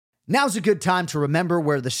Now's a good time to remember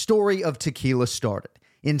where the story of tequila started.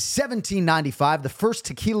 In 1795, the first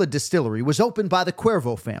tequila distillery was opened by the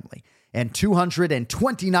Cuervo family, and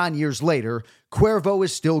 229 years later, Cuervo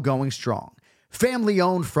is still going strong.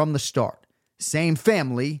 Family-owned from the start. Same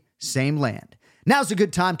family, same land. Now's a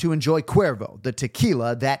good time to enjoy Cuervo, the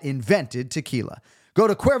tequila that invented tequila. Go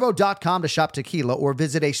to Cuervo.com to shop tequila or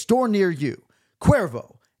visit a store near you.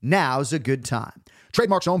 Cuervo, now's a good time.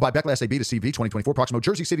 Trademarks owned by Beckley SAB to CV 2024, Proximo,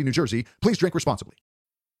 Jersey City, New Jersey. Please drink responsibly.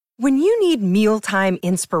 When you need mealtime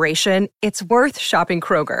inspiration, it's worth shopping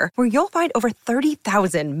Kroger, where you'll find over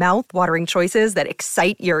 30,000 mouth-watering choices that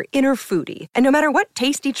excite your inner foodie. And no matter what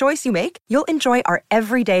tasty choice you make, you'll enjoy our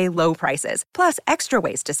everyday low prices, plus extra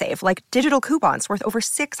ways to save, like digital coupons worth over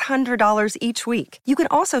 $600 each week. You can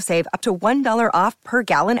also save up to $1 off per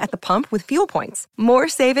gallon at the pump with fuel points. More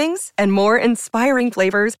savings and more inspiring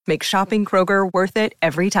flavors make shopping Kroger worth it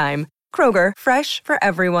every time. Kroger, fresh for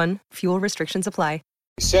everyone. Fuel restrictions apply.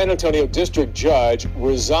 San Antonio district judge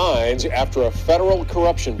resigns after a federal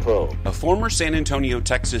corruption probe. A former San Antonio,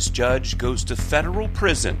 Texas judge goes to federal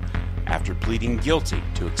prison after pleading guilty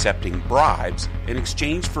to accepting bribes in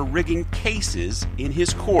exchange for rigging cases in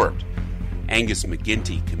his court. Angus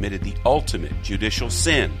McGinty committed the ultimate judicial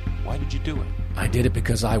sin. Why did you do it? I did it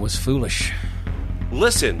because I was foolish.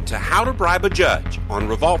 Listen to How to Bribe a Judge on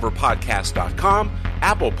RevolverPodcast.com,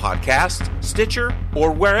 Apple Podcasts, Stitcher,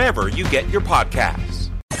 or wherever you get your podcasts.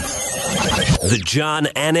 The John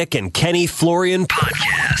Anik and Kenny Florian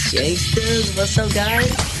Podcast. Gangsters, what's up,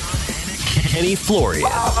 guys? Kenny Florian.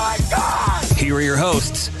 Oh, my God! Here are your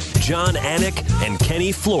hosts, John Anik and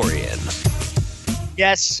Kenny Florian.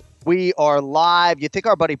 Yes, we are live. You think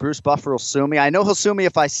our buddy Bruce Buffer will sue me? I know he'll sue me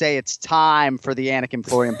if I say it's time for the Anik and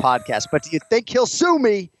Florian Podcast, but do you think he'll sue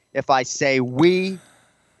me if I say we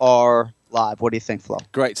are live? What do you think, Flo?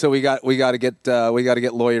 Great. So we got to get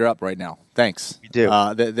lawyered up right now. Thanks. We do.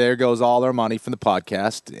 There goes all our money from the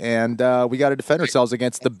podcast, and we got to defend ourselves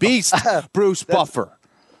against the beast, Bruce Buffer.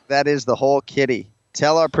 That is the whole kitty.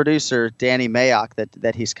 Tell our producer Danny Mayock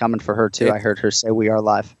that he's coming for her too. I heard her say we are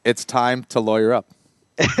live. It's time to lawyer up.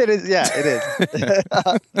 It is. Yeah, it is.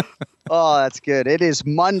 Oh, that's good. It is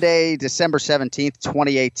Monday, December 17th,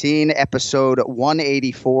 2018, episode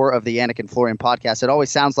 184 of the Anik and Florian Podcast. It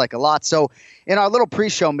always sounds like a lot. So in our little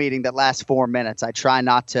pre-show meeting that lasts 4 minutes, I try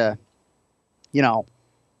not to,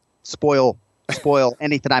 spoil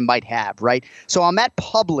anything I might have, right? So I'm at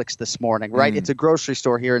Publix this morning, right? It's a grocery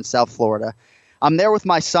store here in South Florida. I'm there with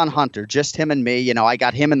my son, Hunter, just him and me. I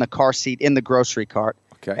got him in the car seat in the grocery cart.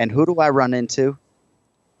 Okay. And who do I run into?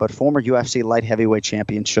 But former UFC light heavyweight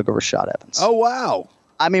champion Sugar Rashad Evans. Oh, wow.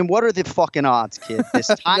 I mean, what are the fucking odds, kid? This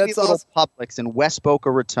tiny little awesome. Publix in West Boca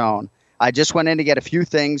Raton. I just went in to get a few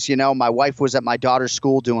things. My wife was at my daughter's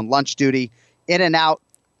school doing lunch duty. In and out,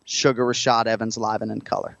 Sugar Rashad Evans live and in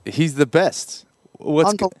color. He's the best.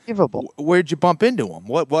 Unbelievable. Where'd you bump into him?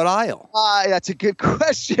 What aisle? That's a good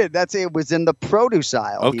question. It was in the produce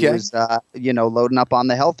aisle. Okay. He was, loading up on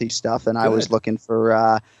the healthy stuff, and I was looking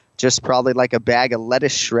for just probably like a bag of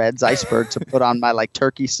lettuce shreds, iceberg, to put on my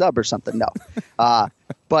turkey sub or something. No.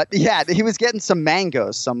 But yeah, he was getting some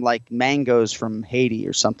mangoes from Haiti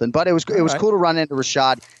or something. But it was cool to run into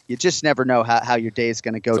Rashad. You just never know how your day is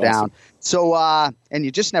going to go down. Awesome. So, and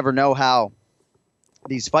you just never know how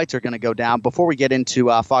these fights are going to go down. Before we get into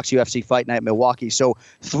Fox UFC Fight Night Milwaukee. So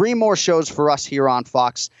 3 more shows for us here on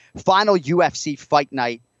Fox. Final UFC Fight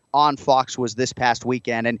Night on Fox was this past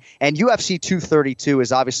weekend. And UFC 232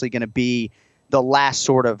 is obviously going to be the last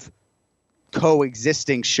sort of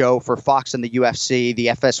coexisting show for Fox and the UFC. The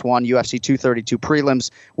FS1 UFC 232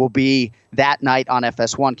 prelims will be that night on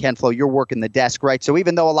FS1. Ken Flo, you're working the desk, right? So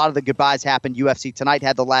even though a lot of the goodbyes happened, UFC Tonight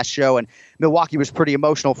had the last show, and Milwaukee was pretty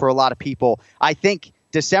emotional for a lot of people. I think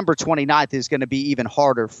December 29th is going to be even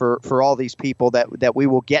harder for all these people that we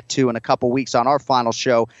will get to in a couple weeks on our final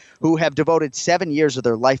show, who have devoted 7 years of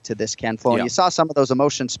their life to this, Ken Flo. And you saw some of those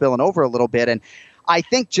emotions spilling over a little bit. And I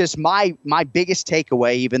think just my biggest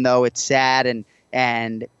takeaway, even though it's sad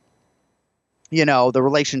and the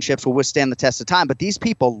relationships will withstand the test of time, but these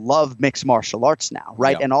people love mixed martial arts now,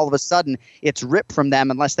 right? Yeah. And all of a sudden it's ripped from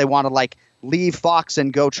them unless they want to leave Fox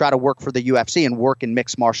and go try to work for the UFC and work in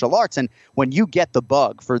mixed martial arts. And when you get the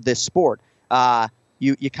bug for this sport,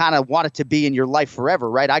 you kind of want it to be in your life forever,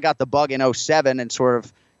 right? I got the bug in 2007 and sort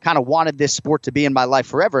of kind of wanted this sport to be in my life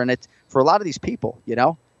forever. And it's for a lot of these people,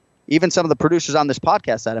 even some of the producers on this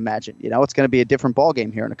podcast, I'd imagine. It's going to be a different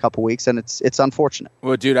ballgame here in a couple weeks, and it's unfortunate.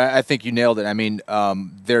 Well, dude, I think you nailed it. I mean,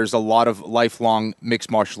 there's a lot of lifelong mixed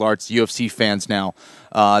martial arts UFC fans now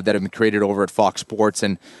that have been created over at Fox Sports,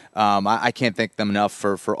 and I can't thank them enough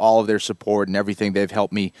for all of their support and everything they've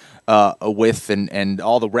helped me with, and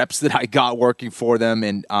all the reps that I got working for them,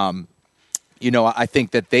 and I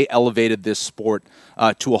think that they elevated this sport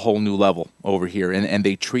to a whole new level over here, and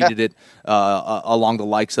they treated it along the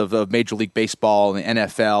likes of Major League Baseball and the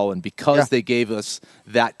NFL, and because they gave us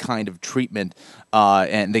that kind of treatment,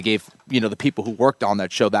 and they gave the people who worked on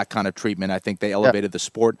that show that kind of treatment, I think they elevated the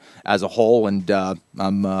sport as a whole, and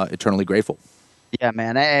I'm eternally grateful. Yeah,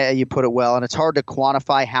 man, you put it well, and it's hard to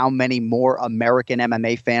quantify how many more American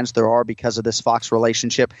MMA fans there are because of this Fox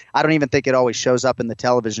relationship. I don't even think it always shows up in the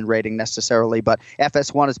television rating necessarily, but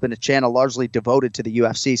FS1 has been a channel largely devoted to the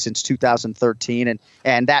UFC since 2013,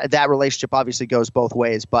 and that relationship obviously goes both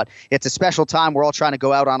ways, but it's a special time. We're all trying to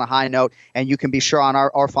go out on a high note, and you can be sure on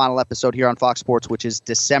our final episode here on Fox Sports, which is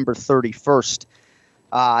December 31st,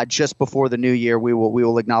 just before the new year, we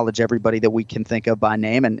will acknowledge everybody that we can think of by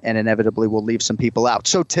name, and inevitably we'll leave some people out.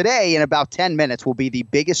 So today, in about 10 minutes, will be the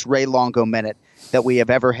biggest Ray Longo minute that we have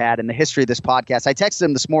ever had in the history of this podcast. I texted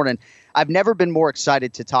him this morning. I've never been more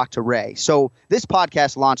excited to talk to Ray. So this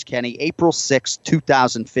podcast launched, Kenny, April 6,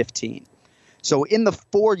 2015. So in the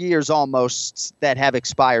 4 years almost that have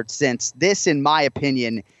expired since, this, in my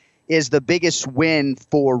opinion, is the biggest win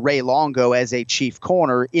for Ray Longo as a chief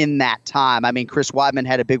corner in that time. I mean, Chris Weidman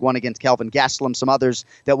had a big one against Kelvin Gastelum, some others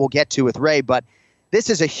that we'll get to with Ray, but this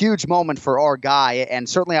is a huge moment for our guy, and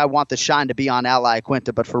certainly I want the shine to be on Al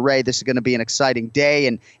Iaquinta, but for Ray, this is going to be an exciting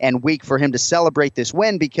day and week for him to celebrate this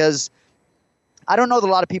win, because I don't know that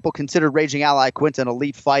a lot of people consider Raging Al Iaquinta an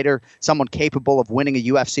elite fighter, someone capable of winning a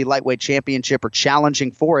UFC lightweight championship or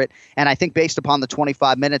challenging for it. And I think based upon the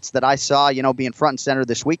 25 minutes that I saw, being front and center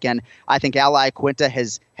this weekend, I think Al Iaquinta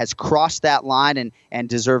has crossed that line and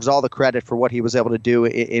deserves all the credit for what he was able to do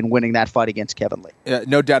in winning that fight against Kevin Lee.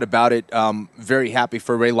 No doubt about it. Very happy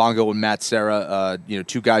for Ray Longo and Matt Serra,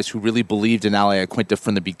 two guys who really believed in Al Iaquinta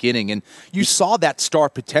from the beginning. And you saw that star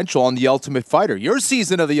potential on The Ultimate Fighter, your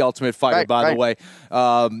season of The Ultimate Fighter, by the way.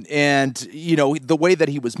 And the way that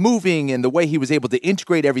he was moving and the way he was able to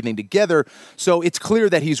integrate everything together. So it's clear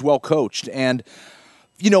that he's well coached. And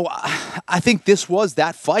I think this was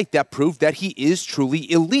that fight that proved that he is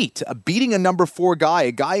truly elite. Beating a number 4 guy,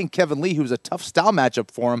 a guy in Kevin Lee who's a tough style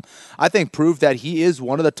matchup for him, I think proved that he is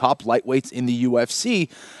one of the top lightweights in the UFC.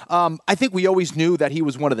 I think we always knew that he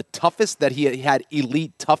was one of the toughest, that he had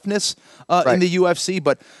elite toughness in the UFC.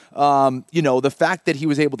 But, the fact that he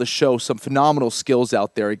was able to show some phenomenal skills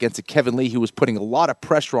out there against a Kevin Lee who was putting a lot of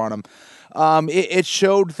pressure on him, it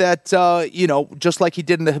showed that, just like he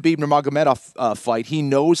did in the Khabib Nurmagomedov fight, he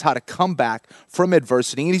knows how to come back from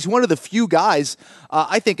adversity. And he's one of the few guys,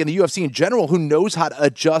 I think, in the UFC in general who knows how to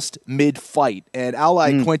adjust mid-fight. And Al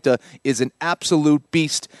Iaquinta is an absolute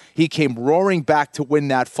beast. He came roaring back to win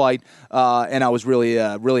that fight, and I was really,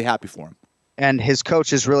 really happy for him. And his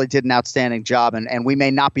coaches really did an outstanding job. And we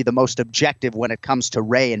may not be the most objective when it comes to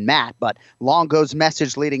Ray and Matt, but Longo's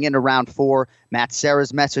message leading into round 4, Matt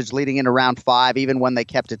Serra's message leading into round 5, even when they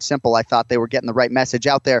kept it simple, I thought they were getting the right message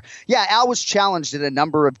out there. Yeah, Al was challenged in a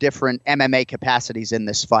number of different MMA capacities in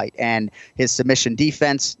this fight, and his submission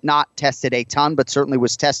defense not tested a ton, but certainly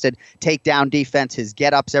was tested. Takedown defense, his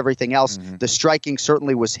get-ups, everything else. The striking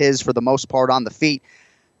certainly was his for the most part on the feet.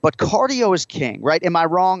 But cardio is king, right? Am I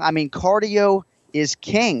wrong? I mean, cardio is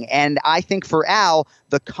king. And I think for Al,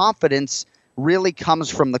 the confidence really comes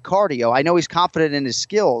from the cardio. I know he's confident in his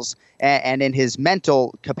skills and in his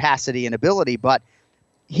mental capacity and ability, but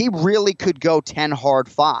he really could go 10 hard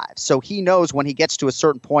 5. So he knows when he gets to a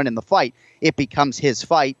certain point in the fight, it becomes his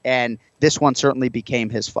fight. And this one certainly became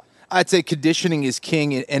his fight. I'd say conditioning is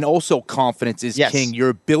king, and also confidence is king. Your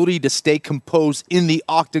ability to stay composed in the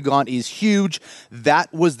octagon is huge.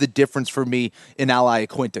 That was the difference for me in Al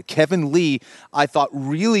Iaquinta. Kevin Lee, I thought,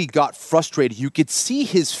 really got frustrated. You could see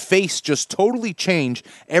his face just totally change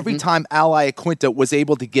every time Al Iaquinta was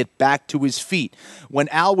able to get back to his feet. When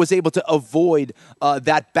Al was able to avoid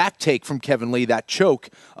that back take from Kevin Lee, that choke,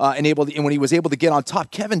 and when he was able to get on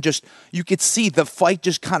top, Kevin you could see the fight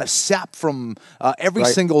just kind of sap from every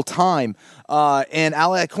single time time. And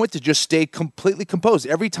Ali Iaquinta just stayed completely composed.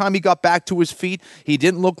 Every time he got back to his feet, he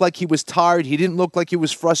didn't look like he was tired. He didn't look like he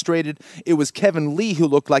was frustrated. It was Kevin Lee who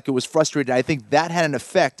looked like it was frustrated. I think that had an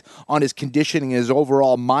effect on his conditioning and his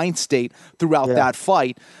overall mind state throughout that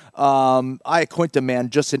fight. Iaquinta, man,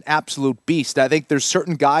 just an absolute beast. I think there's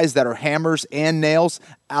certain guys that are hammers and nails.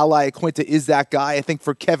 Ali Iaquinta is that guy. I think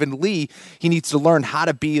for Kevin Lee, he needs to learn how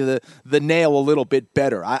to be the nail a little bit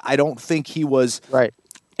better. I don't think he was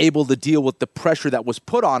able to deal with the pressure that was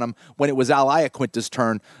put on him when it was Ali Iaquinta's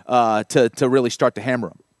turn to really start to hammer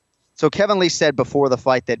him. So Kevin Lee said before the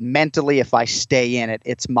fight that mentally, if I stay in it,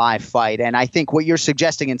 it's my fight. And I think what you're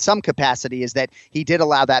suggesting in some capacity is that he did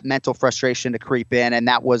allow that mental frustration to creep in, and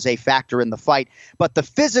that was a factor in the fight. But the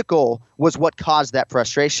physical was what caused that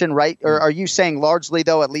frustration, right? Or are you saying largely,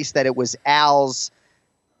 though, at least that it was Al's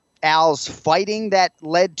fighting that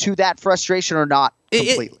led to that frustration, or not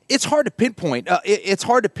completely? It's hard to pinpoint. It's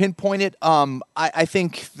hard to pinpoint it. I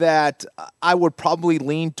think that I would probably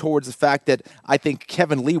lean towards the fact that I think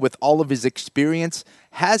Kevin Lee, with all of his experience,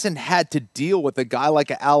 hasn't had to deal with a guy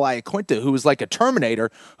like Ali Iaquinta, who is like a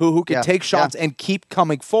Terminator, who can take shots and keep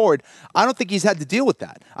coming forward. I don't think he's had to deal with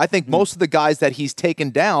that. I think most of the guys that he's taken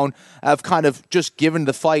down have kind of just given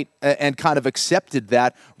the fight and kind of accepted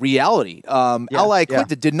that reality. Ali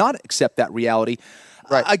Iaquinta did not accept that reality.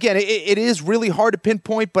 Right. Again, it is really hard to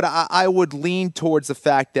pinpoint, but I would lean towards the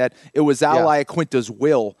fact that it was Ali Iaquinta's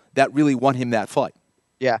will that really won him that fight.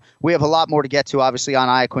 Yeah, we have a lot more to get to, obviously, on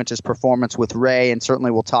Iaquinta's performance with Ray, and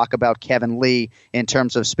certainly we'll talk about Kevin Lee in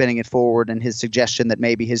terms of spinning it forward and his suggestion that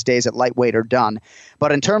maybe his days at lightweight are done.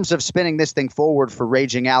 But in terms of spinning this thing forward for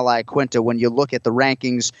raging Ali Iaquinta, when you look at the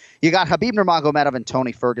rankings, you got Khabib Nurmagomedov and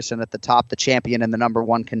Tony Ferguson at the top, the champion and the number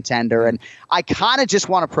one contender. And I kind of just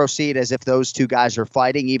want to proceed as if those two guys are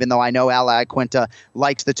fighting, even though I know Ali Iaquinta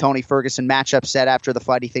likes the Tony Ferguson matchup set after the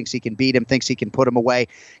fight. He thinks he can beat him, thinks he can put him away.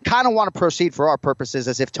 Kind of want to proceed for our purposes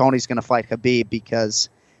as if Tony's going to fight Khabib, because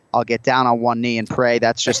I'll get down on one knee and pray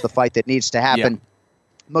that's just the fight that needs to happen.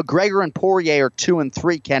 McGregor and Poirier are 2 and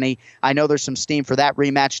 3, Kenny. I know there's some steam for that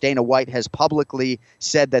rematch. Dana White has publicly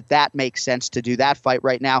said that makes sense to do that fight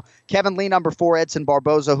right now. Kevin Lee, number 4, Edson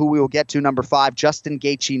Barboza, who we will get to, number 5, Justin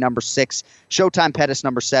Gaethje, number 6, Showtime Pettis,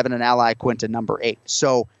 number 7, and Ali Iaquinta, number 8.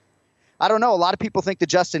 So I don't know. A lot of people think the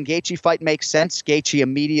Justin Gaethje fight makes sense. Gaethje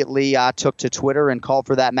immediately took to Twitter and called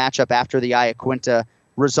for that matchup after the Iaquinta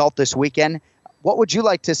result this weekend. What would you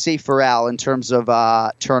like to see for Al in terms of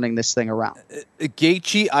turning this thing around?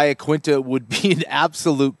 Gaethje Iaquinta would be an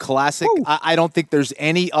absolute classic. I don't think there's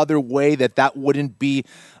any other way that wouldn't be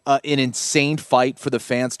an insane fight for the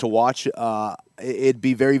fans to watch. It'd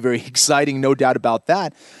be very, very exciting, no doubt about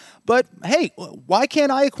that. But hey, why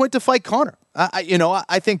can't Iaquinta fight Conor?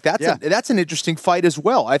 I think that's an interesting fight as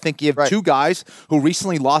well. I think you have two guys who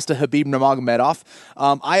recently lost to Khabib Nurmagomedov.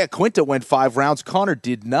 Iaquinta went 5 rounds. Conor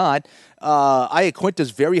did not.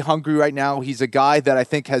 Iaquinta's very hungry right now. He's a guy that I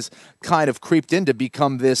think has kind of creeped in to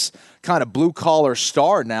become this kind of blue-collar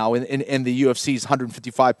star now in the UFC's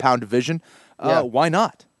 155-pound division. Why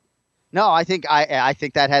not? No, I think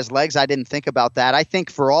that has legs. I didn't think about that. I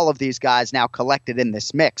think for all of these guys now collected in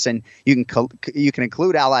this mix, and you can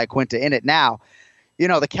include Ali Iaquinta in it now,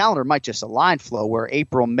 the calendar might just align, Flo, where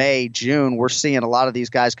April, May, June, we're seeing a lot of these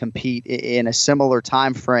guys compete in a similar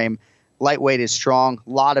time frame. Lightweight is strong. A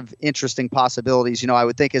lot of interesting possibilities. I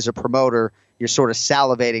would think as a promoter, you're sort of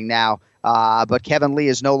salivating now. But Kevin Lee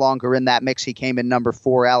is no longer in that mix. He came in number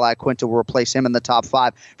 4. Ali Iaquinta will replace him in the top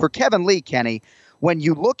 5. For Kevin Lee, Kenny, when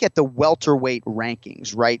you look at the welterweight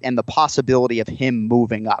rankings, right, and the possibility of him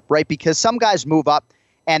moving up, right, because some guys move up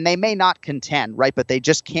and they may not contend, right, but they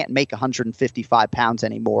just can't make 155 pounds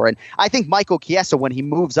anymore. And I think Michael Chiesa, when he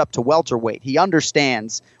moves up to welterweight, he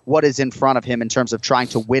understands what is in front of him in terms of trying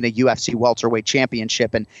to win a UFC welterweight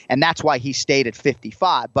championship, and that's why he stayed at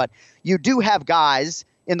 55. But you do have guys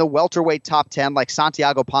in the welterweight top 10 like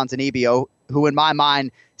Santiago Ponzinibbio, who in my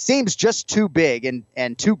mind seems just too big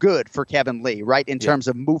and too good for Kevin Lee, right, in terms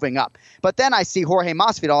of moving up. But then I see Jorge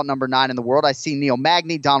Masvidal at number 9 in the world. I see Neil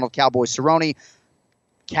Magny, Donald Cowboy Cerrone,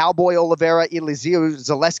 Cowboy Oliveira, Eliseu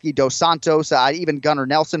Zaleski dos Santos, even Gunnar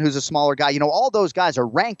Nelson, who's a smaller guy. All those guys are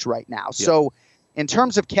ranked right now. Yeah. So in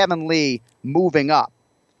terms of Kevin Lee moving up,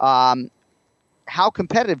 how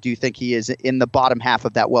competitive do you think he is in the bottom half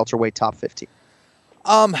of that welterweight top 15?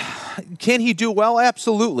 Can he do well?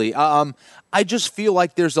 Absolutely. I just feel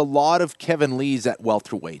like there's a lot of Kevin Lees at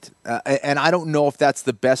welterweight, and I don't know if that's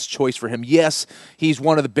the best choice for him. Yes, he's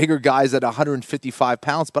one of the bigger guys at 155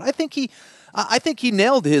 pounds, but I think he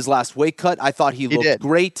nailed his last weight cut. I thought he looked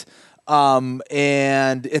great.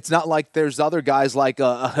 And it's not like there's other guys like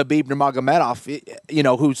a Khabib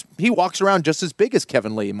Nurmagomedov, he walks around just as big as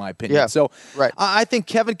Kevin Lee, in my opinion. Yeah, so right. I think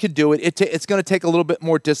Kevin could do it. It's going to take a little bit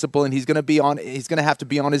more discipline. He's going to have to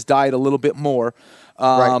be on his diet a little bit more.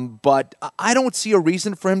 But I don't see a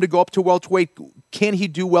reason for him to go up to welterweight. Can he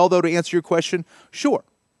do well, though, to answer your question? Sure.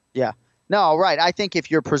 Yeah. No, right. I think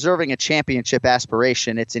if you're preserving a championship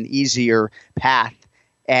aspiration, it's an easier path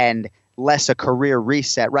and less a career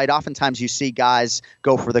reset, right? Oftentimes you see guys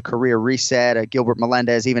go for the career reset, Gilbert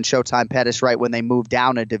Melendez, even Showtime Pettis, right? When they move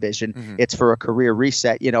down a division, it's for a career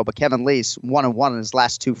reset, but Kevin Lee's 1-1 in his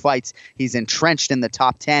last 2 fights. He's entrenched in the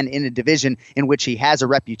top 10 in a division in which he has a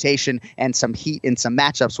reputation and some heat in some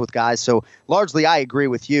matchups with guys. So largely I agree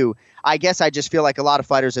with you. I guess I just feel like a lot of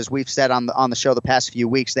fighters, as we've said on the show the past few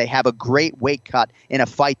weeks, they have a great weight cut in a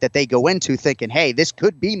fight that they go into thinking, hey, this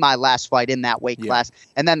could be my last fight in that weight class.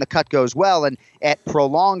 And then the cut goes well, and it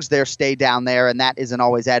prolongs their stay down there, and that isn't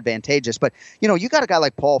always advantageous. But, you got a guy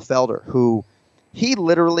like Paul Felder who he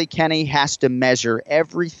literally, Kenny, has to measure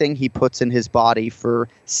everything he puts in his body for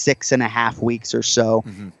 6.5 weeks or so.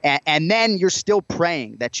 And then you're still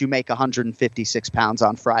praying that you make 156 pounds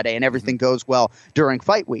on Friday and everything goes well during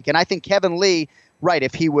fight week. And I think Kevin Lee, right,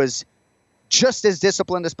 if he was just as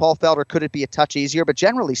disciplined as Paul Felder, could it be a touch easier? But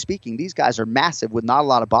generally speaking, these guys are massive with not a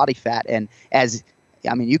lot of body fat. And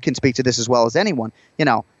you can speak to this as well as anyone,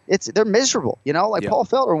 they're miserable, Paul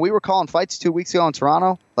Felder, when we were calling fights 2 weeks ago in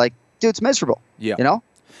Toronto, dude's miserable. Yeah.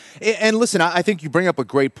 And listen, I think you bring up a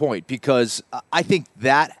great point because I think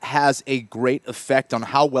that has a great effect on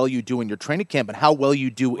how well you do in your training camp and how well you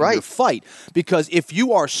do in your fight. Because if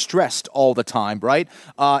you are stressed all the time, right,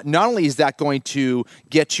 not only is that going to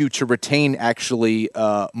get you to retain actually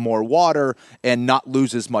more water and not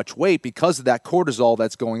lose as much weight because of that cortisol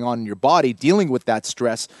that's going on in your body dealing with that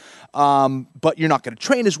stress, but you're not going to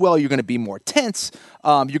train as well. You're going to be more tense.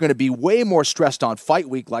 You're going to be way more stressed on fight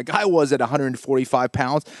week like I was at 145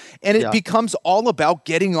 pounds. And it becomes all about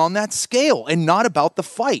getting on that scale and not about the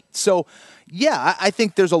fight. So, yeah, I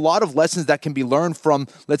think there's a lot of lessons that can be learned from,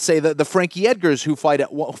 let's say, the Frankie Edgars who fought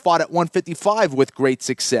at 155 with great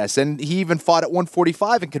success. And he even fought at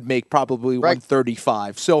 145 and could make probably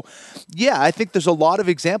 135. So, yeah, I think there's a lot of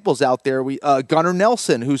examples out there. Gunnar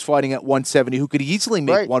Nelson, who's fighting at 170, who could easily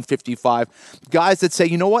make 155. Guys that say,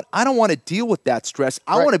 you know what, I don't want to deal with that stress.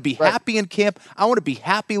 I want to be happy in camp. I want to be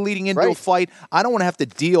happy leading into a fight. I don't want to have to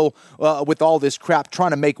deal with all this crap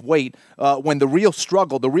trying to make weight when the real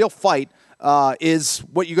struggle, the real fight, is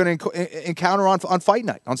what you're going to encounter on fight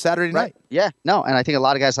night, on Saturday night. Yeah, no, and I think a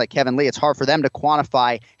lot of guys like Kevin Lee, it's hard for them to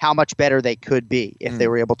quantify how much better they could be if they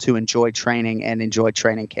were able to enjoy training and enjoy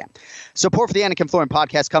training camp. Support for the Anik and Florian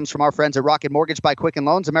podcast comes from our friends at Rocket Mortgage by Quicken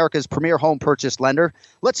Loans, America's premier home purchase lender.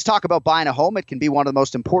 Let's talk about buying a home. It can be one of the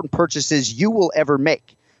most important purchases you will ever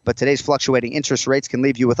make. But today's fluctuating interest rates can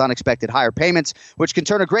leave you with unexpected higher payments, which can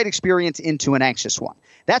turn a great experience into an anxious one.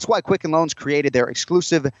 That's why Quicken Loans created their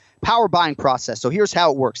exclusive power buying process. So here's how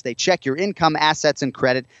it works. They check your income, assets, and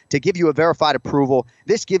credit to give you a verified approval.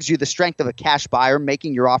 This gives you the strength of a cash buyer,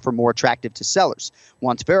 making your offer more attractive to sellers.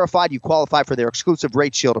 Once verified, you qualify for their exclusive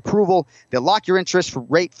Rate Shield approval. They'll lock your interest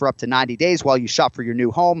rate for up to 90 days while you shop for your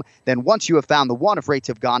new home. Then once you have found the one, if rates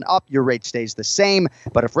have gone up, your rate stays the same.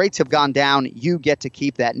 But if rates have gone down, you get to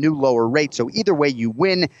keep that new lower rate. So either way, you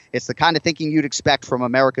win. It's the kind of thinking you'd expect from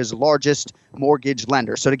America's largest mortgage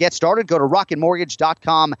lender. So to get started, go to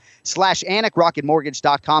rocketmortgage.com/Anik,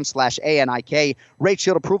 rocketmortgage.com/ANIK. Rate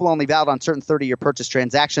Shield approval only valid on certain 30-year purchase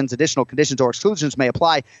transactions. Additional conditions or exclusions may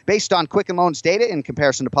apply based on Quicken Loans data in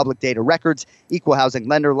comparison to public data records. Equal housing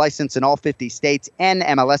lender, license in all 50 states,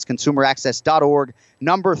 NMLSconsumeraccess.org,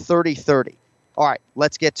 number 3030. All right,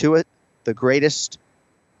 let's get to it. The greatest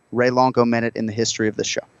Ray Longo minute in the history of the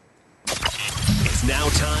show. It's now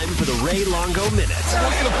time for the Ray Longo Minute. I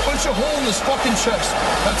want you to punch a hole in this fucking chest.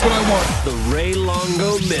 That's what I want. The Ray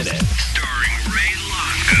Longo Minute. Starring Ray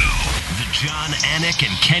Longo. The John Anik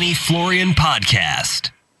and Kenny Florian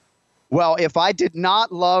podcast. Well, if I did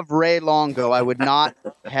not love Ray Longo, I would not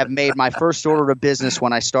have made my first order of business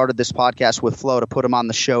when I started this podcast with Flo to put him on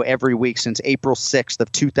the show every week since April 6th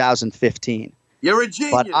of 2015. You're a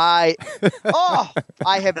genius. But I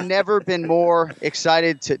have never been more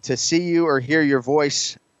excited to see you or hear your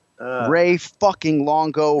voice. Ray fucking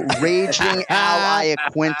Longo, raging Al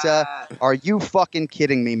Iaquinta. Are you fucking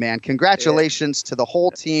kidding me, man? Congratulations to the whole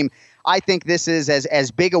team. I think this is as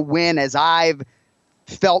big a win as I've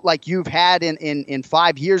felt like you've had in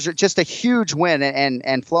 5 years. Just a huge win,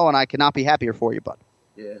 and Flo and I could not be happier for you, bud.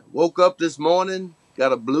 Yeah, woke up this morning,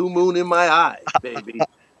 got a blue moon in my eyes, baby.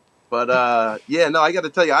 But yeah, no, I got to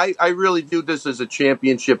tell you, I really viewed this as a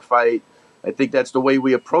championship fight. I think that's the way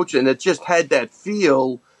we approach it, and it just had that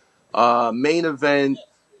feel. Main event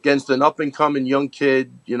against an up and coming young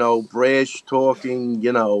kid, brash talking,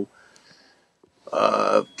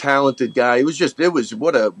 talented guy. It was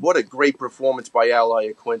what a great performance by Al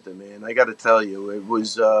Iaquinta, man. I got to tell you, it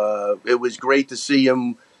was great to see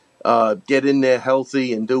him get in there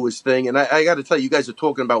healthy and do his thing. And I got to tell you, you guys are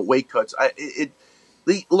talking about weight cuts.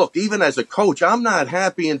 Look, even as a coach, I'm not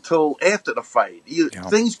happy until after the fight.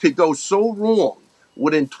 Things could go so wrong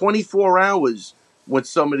within 24 hours with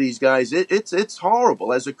some of these guys. It's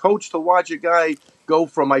horrible as a coach to watch a guy go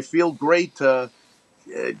from I feel great to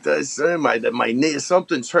my knee,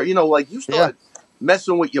 something's hurt. Like you start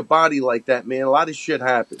messing with your body like that, man. A lot of shit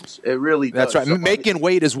happens. It really does. That's right. Making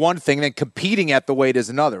weight is one thing, then competing at the weight is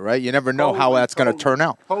another, right? You never know how that's going to turn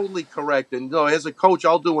out. Totally correct. And as a coach,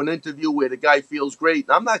 I'll do an interview where the guy feels great.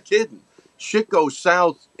 I'm not kidding. Shit goes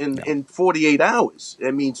south in 48 hours.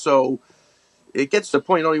 I mean, so it gets to the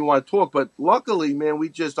point I don't even want to talk. But luckily, man,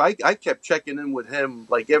 I kept checking in with him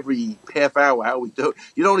like every half hour. How we do?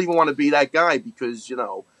 You don't even want to be that guy because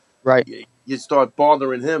right. You start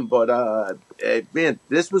bothering him. But man,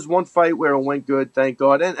 this was one fight where it went good, thank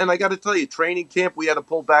God. And I got to tell you, training camp we had to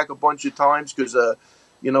pull back a bunch of times because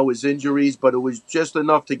his injuries, but it was just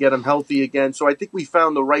enough to get him healthy again. So I think we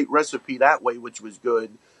found the right recipe that way, which was good.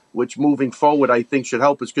 Which moving forward I think should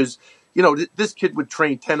help us because this kid would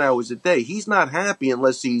train 10 hours a day. He's not happy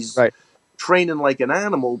unless he's training like an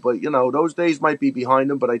animal. But those days might be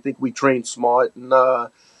behind him. But I think we trained smart and.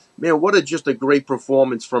 Man, just a great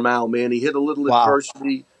performance from Al, man. He hit a little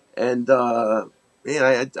adversity, and man,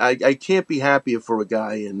 I can't be happier for a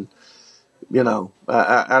guy. And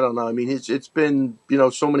I don't know. I mean, it's been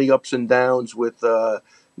so many ups and downs with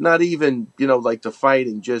not even like the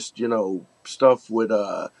fighting, just stuff with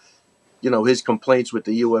his complaints with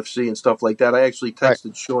the UFC and stuff like that. I actually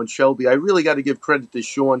texted Sean Shelby. I really got to give credit to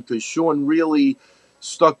Sean because Sean really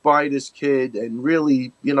stuck by this kid and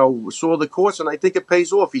really, saw the course, and I think it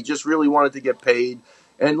pays off. He just really wanted to get paid.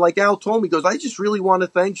 And like Al told me, he goes, I just really want to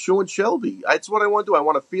thank Sean Shelby. That's what I want to do. I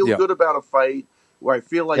want to feel good about a fight where I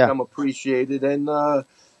feel like I'm appreciated. And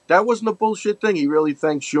that wasn't a bullshit thing. He really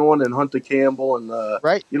thanked Sean and Hunter Campbell. And,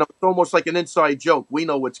 it's almost like an inside joke. We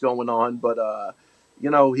know what's going on, but I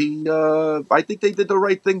think they did the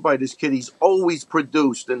right thing by this kid. He's always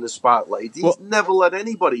produced in the spotlight. He's never let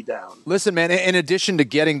anybody down. Listen, man, in addition to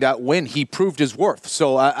getting that win, he proved his worth.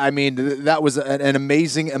 So, I mean, that was an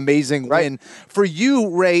amazing win. For you,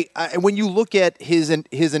 Ray, when you look at his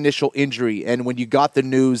initial injury and when you got the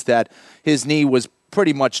news that his knee was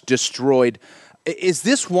pretty much destroyed, is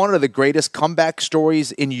this one of the greatest comeback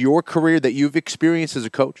stories in your career that you've experienced as a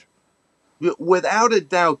coach? Without a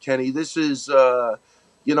doubt, Kenny, this is...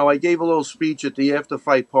 I gave a little speech at the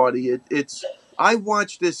after-fight party. I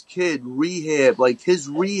watched this kid rehab. Like, his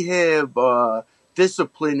rehab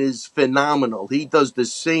discipline is phenomenal. He does the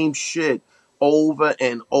same shit over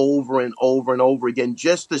and over and over and over again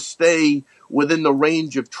just to stay within the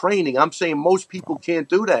range of training. I'm saying most people can't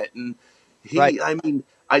do that. And I mean,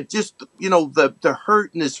 I just, the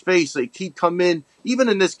hurt in his face, like he'd come in, even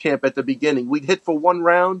in this camp at the beginning, we'd hit for one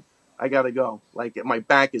round. I got to go. Like, my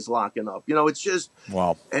back is locking up. It's just...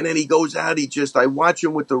 Wow. And then he goes out. I watch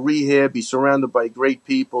him with the rehab. He's surrounded by great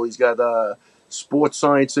people. He's got Sports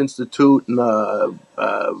Science Institute and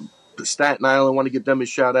Staten Island. I want to give them a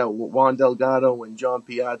shout out. Juan Delgado and John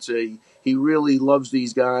Piazza. He really loves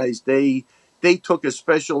these guys. They took a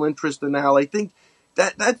special interest in Al. I think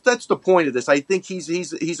that's the point of this. I think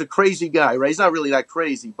he's a crazy guy, right? He's not really that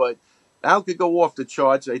crazy, but Al could go off the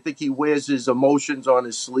charts. I think he wears his emotions on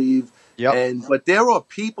his sleeve. Yep. But there are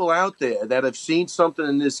people out there that have seen something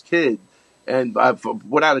in this kid, and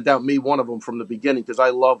without a doubt, me one of them from the beginning because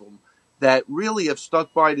I love him, that really have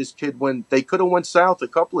stuck by this kid when they could have went south a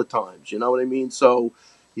couple of times. You know what I mean? So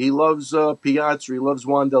he loves Piazza. He loves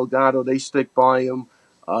Juan Delgado. They stick by him.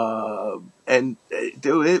 And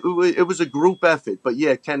it was a group effort. But,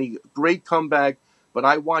 yeah, Kenny, great comeback. But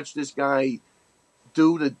I watched this guy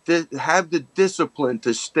have the discipline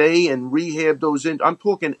to stay and rehab those I'm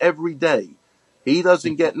talking every day. He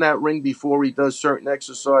doesn't get in that ring before he does certain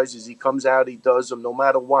exercises. He comes out, he does them no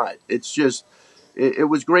matter what. It's just, it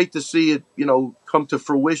was great to see it, come to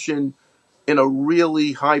fruition in a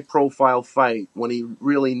really high profile fight when he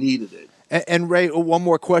really needed it. And Ray, one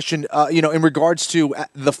more question, in regards to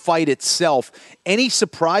the fight itself, any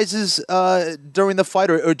surprises during the fight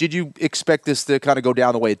or did you expect this to kind of go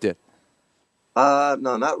down the way it did?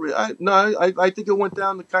 No, not really. I think it went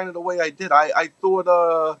down kind of the way I did. I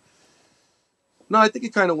thought, No, I think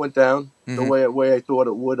it kind of went down the way I thought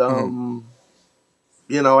it would. I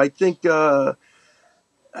think I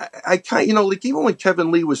kind like even when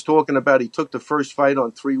Kevin Lee was talking about he took the first fight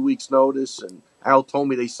on 3 weeks' notice, and Al told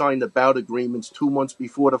me they signed the bout agreements 2 months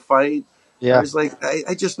before the fight. Yeah. I was like,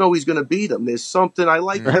 I just know he's going to beat him. There's something. I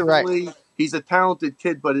like Kevin Lee. He's a talented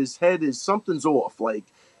kid, but his head is something's off. Like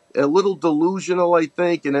a little delusional, I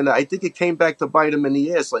think. And then I think it came back to bite him in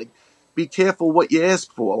the ass. Like, be careful what you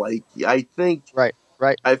ask for. Like, I think, right.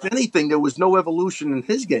 If anything, there was no evolution in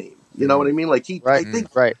his game. You know what I mean? Like I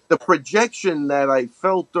think the projection that I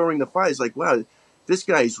felt during the fight is like, wow, this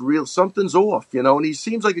guy's real. Something's off, and he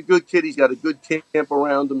seems like a good kid. He's got a good camp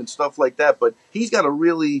around him and stuff like that. But he's got to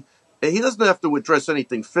really, he doesn't have to address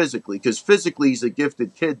anything physically, because physically he's a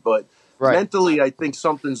gifted kid. But mentally, I think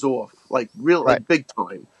something's off, like like big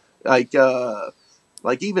time.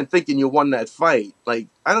 Like even thinking you won that fight, like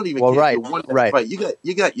I don't even care if you won that fight.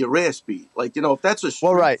 You got your ass beat. Like, if that's a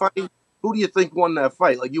street fight, who do you think won that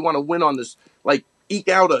fight? Like, you want to win on this, like eke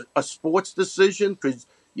out a sports decision because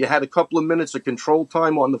you had a couple of minutes of control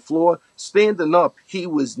time on the floor. Standing up, he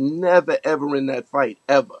was never ever in that fight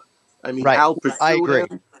ever. I mean, Al pursued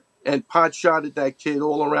him and pot shotted that kid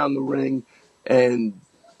all around the ring, and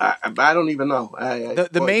I don't even know.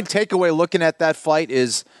 The main takeaway looking at that fight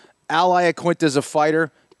is Al Iaquinta is a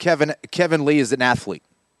fighter. Kevin Lee is an athlete.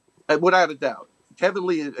 Without a doubt. Kevin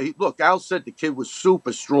Lee, look, Al said the kid was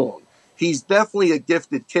super strong. He's definitely a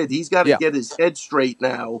gifted kid. He's got to get his head straight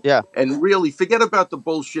now. Yeah. And really forget about the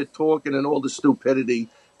bullshit talking and all the stupidity.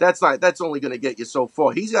 That's only going to get you so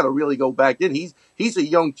far. He's got to really go back in. He's a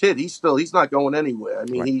young kid. He's not going anywhere. I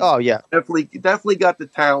mean, he's definitely got the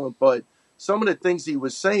talent, but some of the things he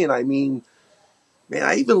was saying, I mean, man,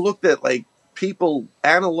 I even looked at like people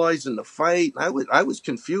analyzing the fight. I was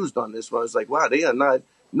confused on this one. I was like, wow,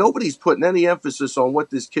 nobody's putting any emphasis on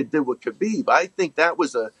what this kid did with Khabib. I think that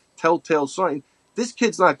was a telltale sign. This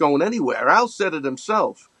kid's not going anywhere. Al said it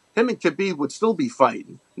himself. Him and Khabib would still be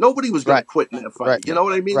fighting. Nobody was going to quit in that fight. You know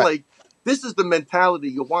what I mean? Like, this is the mentality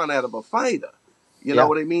you want out of a fighter. You know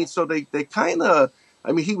what I mean? So they kind of,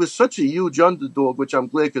 I mean, he was such a huge underdog, which I'm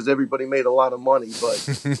glad because everybody made a lot of money, but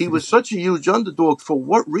he was such a huge underdog for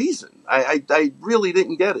what reason? I really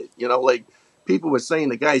didn't get it. Like people were saying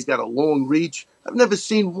the guy's got a long reach. I've never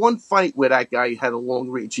seen one fight where that guy had a long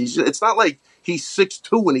reach. It's not like he's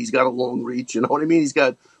 6'2" and he's got a long reach. You know what I mean? He's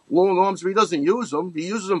got long arms, but he doesn't use them. He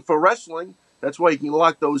uses them for wrestling. That's why he can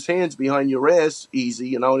lock those hands behind your ass easy.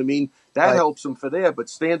 You know what I mean? That helps him for there. But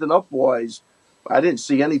standing up wise, I didn't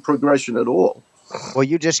see any progression at all. Well,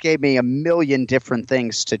 you just gave me a million different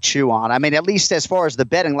things to chew on. I mean, at least as far as the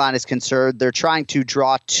betting line is concerned, they're trying to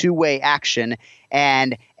draw two-way action,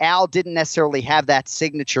 and Al didn't necessarily have that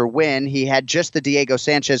signature win. He had just the Diego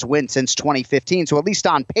Sanchez win since 2015, so at least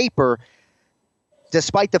on paper,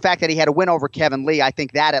 despite the fact that he had a win over Kevin Lee, I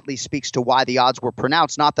think that at least speaks to why the odds were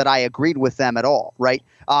pronounced. Not that I agreed with them at all, right?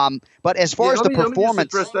 But as far as the performance, let me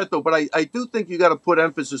just address that though. But I do think you got to put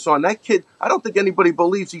emphasis on that kid. I don't think anybody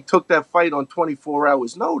believes he took that fight on 24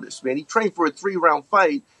 hours' notice. Man, he trained for a 3-round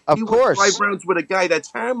fight. He won 5 rounds with a guy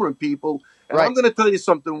that's hammering people. And I'm going to tell you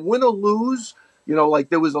something: win or lose, like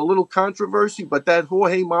there was a little controversy, but that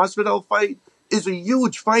Jorge Masvidal fight is a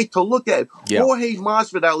huge fight to look at. Yeah. Jorge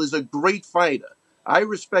Masvidal is a great fighter. I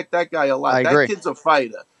respect that guy a lot. That kid's a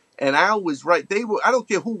fighter. And Al was right. I don't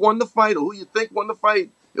care who won the fight or who you think won the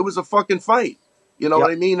fight. It was a fucking fight. You know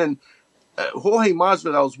what I mean? And Jorge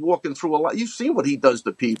Masvidal's walking through a lot. You've seen what he does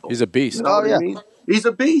to people. He's a beast. You know what I mean? He's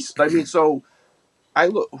a beast. I mean, so I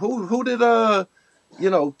look. Who did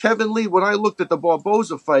Kevin Lee? When I looked at the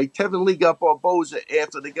Barboza fight, Kevin Lee got Barboza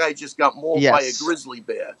after the guy just got mauled by a grizzly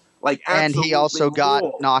bear. Like, and he also got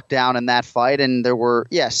knocked down in that fight, and there were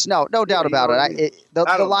no doubt about it. The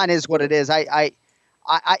line is what it is. I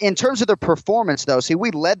in terms of the performance, though, see,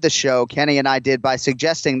 we led the show, Kenny and I did, by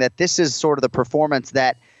suggesting that this is sort of the performance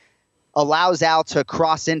that allows Al to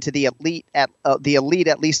cross into the elite,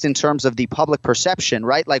 at least in terms of the public perception,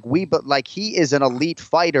 right? Like he is an elite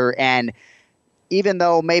fighter, and even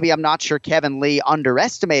though maybe I'm not sure Kevin Lee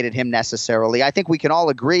underestimated him necessarily, I think we can all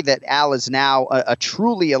agree that Al is now a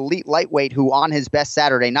truly elite lightweight who on his best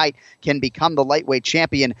Saturday night can become the lightweight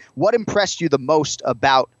champion. What impressed you the most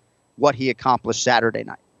about what he accomplished Saturday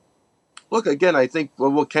night? Look, again, I think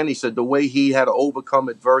what Kenny said, the way he had to overcome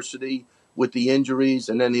adversity with the injuries,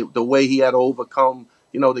 and then the way he had to overcome,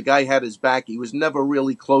 the guy had his back. He was never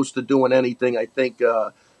really close to doing anything. I think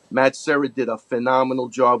Matt Serra did a phenomenal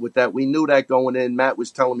job with that. We knew that going in. Matt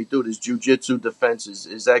was telling me, dude, his jiu-jitsu defense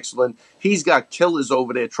is excellent. He's got killers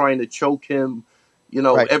over there trying to choke him,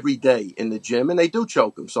 every day in the gym, and they do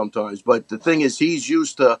choke him sometimes. But the thing is, he's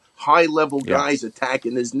used to high-level guys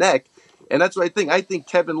attacking his neck, and that's what I think. I think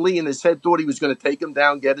Kevin Lee in his head thought he was going to take him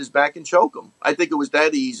down, get his back, and choke him. I think it was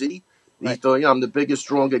that easy. He thought, I'm the biggest,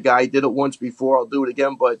 stronger guy. I did it once before. I'll do it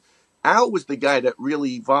again. But Al was the guy that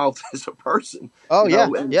really evolved as a person. Oh,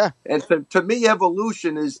 And to me,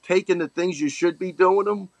 evolution is taking the things you should be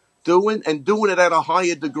doing and doing it at a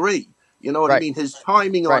higher degree. You know what I mean? His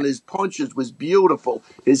timing on his punches was beautiful.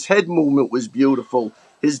 His head movement was beautiful.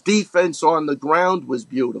 His defense on the ground was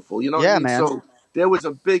beautiful. You know what I mean? Man. So there was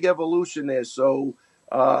a big evolution there. So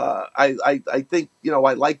I think,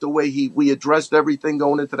 I like the way we addressed everything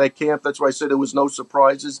going into that camp. That's why I said there was no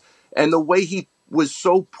surprises. And the way he was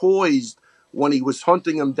so poised when he was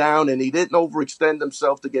hunting him down, and he didn't overextend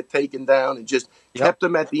himself to get taken down, and just kept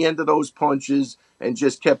him at the end of those punches and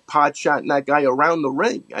just kept pot-shotting that guy around the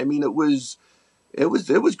ring. I mean, it was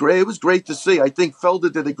great. It was great to see. I think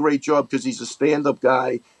Felder did a great job because he's a stand-up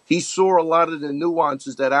guy. He saw a lot of the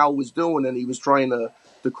nuances that Al was doing, and he was trying to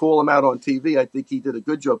call him out on TV. I think he did a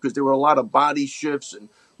good job because there were a lot of body shifts and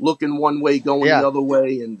looking one way, going the other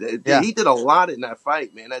way. And he did a lot in that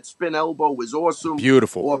fight, man. That spin elbow was awesome.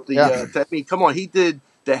 Beautiful. Off the, I mean, come on. He did.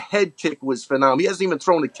 The head kick was phenomenal. He hasn't even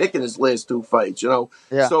thrown a kick in his last two fights, So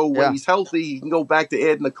when he's healthy, he can go back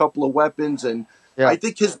to adding a couple of weapons. And I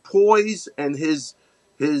think his poise and his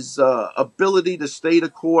ability to stay the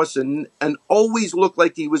course and always look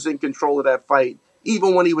like he was in control of that fight,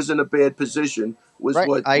 even when he was in a bad position, was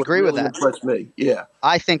what I agree really with that. impressed me. Yeah.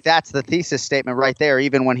 I think that's the thesis statement right there.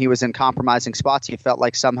 Even when he was in compromising spots, he felt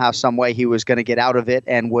like somehow, some way he was going to get out of it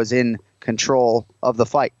and was in control of the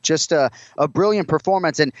fight. Just a brilliant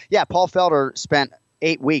performance. And Paul Felder spent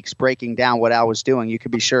 8 weeks breaking down what Al was doing. You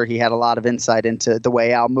could be sure he had a lot of insight into the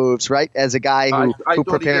way Al moves, right? As a guy who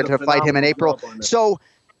prepared to fight him in April. So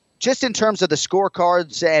just in terms of the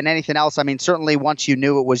scorecards and anything else, I mean, certainly once you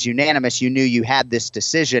knew it was unanimous, you knew you had this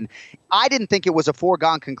decision. I didn't think it was a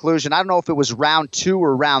foregone conclusion. I don't know if it was round 2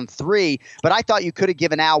 or round 3, but I thought you could have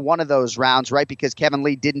given Al one of those rounds, right? Because Kevin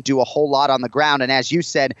Lee didn't do a whole lot on the ground. And as you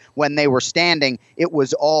said, when they were standing, it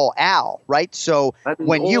was all Al, right? So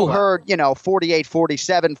when you heard,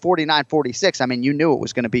 48-47, 49-46, I mean, you knew it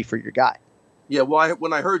was going to be for your guy. Yeah, well,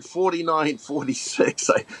 when I heard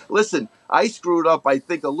 49-46, I screwed up, I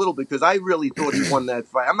think, a little bit because I really thought he won that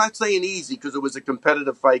fight. I'm not saying easy because it was a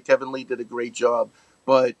competitive fight. Kevin Lee did a great job,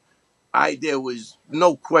 but there was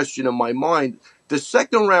no question in my mind. The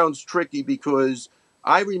second round's tricky because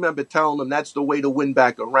I remember telling him that's the way to win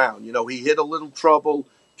back a round. He hit a little trouble.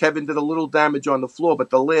 Kevin did a little damage on the floor, but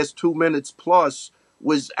the last 2 minutes plus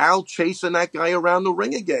was Al chasing that guy around the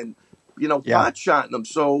ring again, pot-shotting him.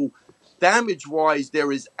 So damage-wise,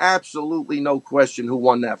 there is absolutely no question who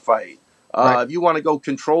won that fight. If you want to go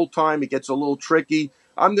control time, it gets a little tricky.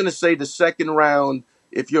 I'm going to say the second round,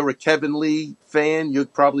 if you're a Kevin Lee fan, you're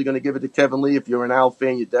probably going to give it to Kevin Lee. If you're an Al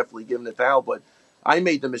fan, you're definitely giving it to Al. But I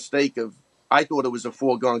made the mistake I thought it was a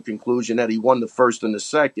foregone conclusion that he won the first and the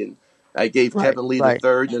second. I gave Kevin Lee the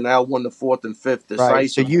third, and Al won the fourth and fifth decisively.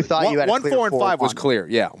 Right. So you thought you had 1, 4, and 5 was clear.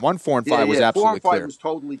 Yeah, 1, 4, and 5 was absolutely clear. 4 and 5 was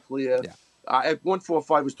totally clear. Yeah. 1, 4,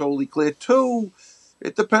 5 was totally clear. 2,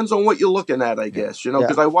 it depends on what you're looking at, I guess,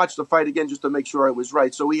 because I watched the fight again just to make sure I was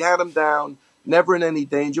right. So he had him down, never in any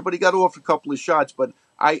danger, but he got off a couple of shots. But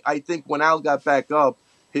I think when Al got back up,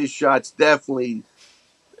 his shots definitely,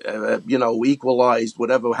 equalized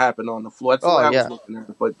whatever happened on the floor. That's the way I was looking at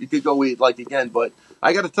it. But you could go again. But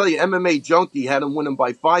I got to tell you, MMA Junkie had him winning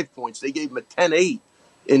by 5 points. They gave him a 10-8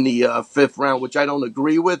 in the fifth round, which I don't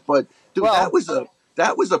agree with. But, dude,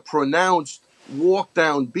 that was a pronounced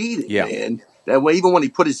walk-down beating, man. That way, even when he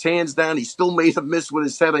put his hands down, he still made a miss with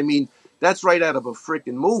his head. I mean, that's right out of a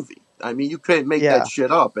freaking movie. I mean, you can't make that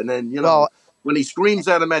shit up. And then, when he screams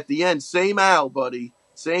at him at the end, same Al, buddy.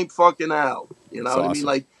 Same fucking Al. You know what I mean?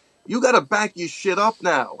 Like, you got to back your shit up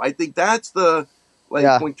now. I think that's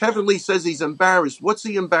when Kevin Lee says he's embarrassed, what's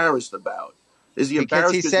he embarrassed about? Is he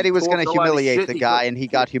embarrassed because he said he was going to humiliate the guy, and he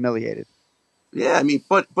got humiliated. Yeah, I mean,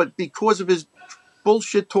 but because of his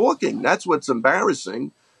bullshit talking, that's what's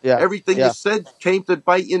embarrassing. Yeah, everything you said came to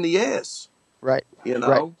bite you in the ass. Right.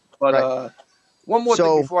 But one more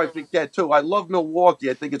thing before I forget, too. I love Milwaukee.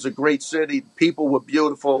 I think it's a great city. People were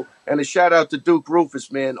beautiful. And a shout-out to Duke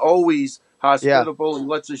Rufus, man. Always hospitable. He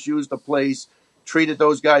lets us use the place. Treated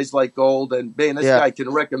those guys like gold. And, man, this guy can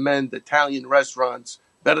recommend Italian restaurants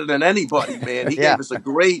better than anybody, man. He gave us a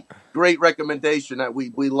great recommendation that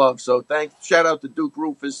we love. So shout-out to Duke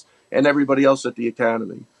Rufus and everybody else at the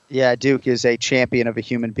Academy. Yeah, Duke is a champion of a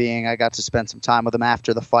human being. I got to spend some time with him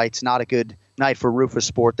after the fights. Not a good night for Rufus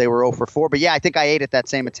Sport. They were 0 for 4. But, yeah, I think I ate at that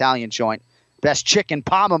same Italian joint Best chicken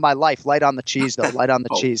palm of my life. Light on the cheese, though. Light on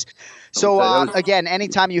the cheese. So, again,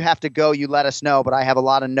 anytime you have to go, you let us know. But I have a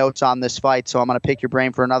lot of notes on this fight, so I'm going to pick your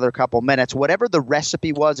brain for another couple minutes. Whatever the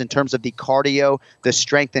recipe was in terms of the cardio, the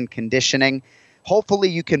strength and conditioning, hopefully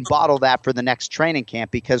you can bottle that for the next training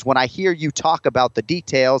camp, because when I hear you talk about the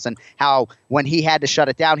details and how when he had to shut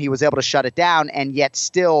it down, he was able to shut it down, and yet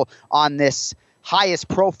still on this highest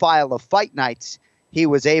profile of fight nights, he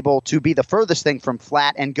was able to be the furthest thing from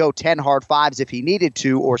flat and go 10 hard fives if he needed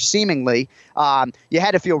to, or seemingly. You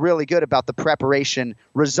had to feel really good about the preparation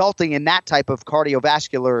resulting in that type of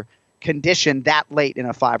cardiovascular condition that late in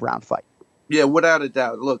a 5-round fight. Yeah, without a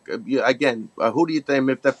doubt. Look, again, who do you think,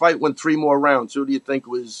 if the fight went 3 more rounds, who do you think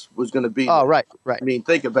was going to be there? Oh, right. I mean,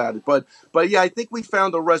 think about it. But yeah, I think we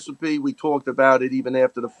found a recipe. We talked about it even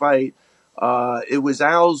after the fight. It was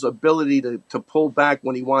Al's ability to pull back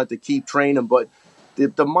when he wanted to keep training, but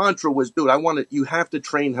the mantra was, dude, you have to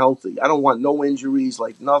train healthy. I don't want no injuries,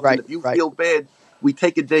 like nothing. Right, if you feel bad, we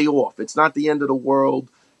take a day off. It's not the end of the world.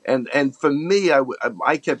 And for me,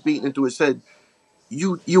 I kept beating into his head.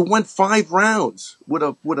 You went 5 rounds with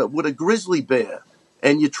a grizzly bear,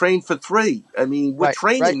 and you trained for 3. I mean, we're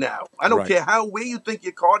training now. I don't care where you think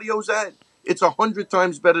your cardio's at. It's 100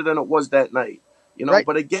 times better than it was that night. You know,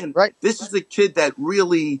 but again, this is a kid that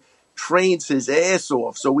really trains his ass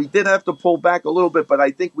off. So we did have to pull back a little bit, but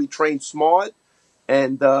I think we trained smart,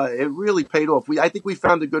 and it really paid off. I think we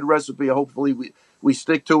found a good recipe. Hopefully we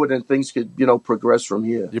stick to it, and things could, progress from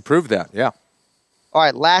here. You proved that, yeah. All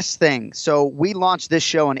right, last thing. So we launched this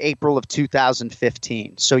show in April of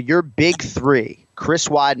 2015. So your big 3, Chris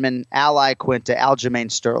Weidman, Al Iaquinta, Aljamain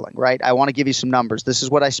Sterling, right? I want to give you some numbers. This is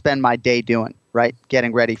what I spend my day doing, right?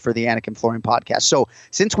 Getting ready for the Anik and Florian podcast. So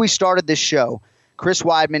since we started this show, Chris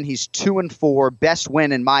Weidman, he's 2-4. Best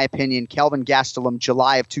win, in my opinion, Kelvin Gastelum,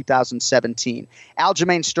 July of 2017.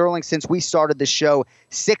 Aljamain Sterling, since we started the show,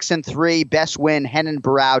 6-3. Best win, Renan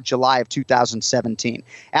Barão, July of 2017.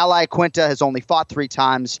 Al Iaquinta has only fought 3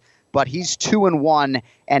 times, but he's 2-1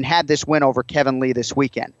 and had this win over Kevin Lee this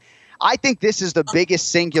weekend. I think this is the biggest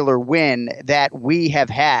singular win that we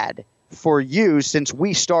have had for you since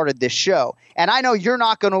we started this show. And I know you're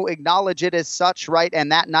not going to acknowledge it as such, right?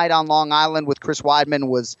 And that night on Long Island with Chris Weidman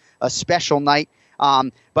was a special night.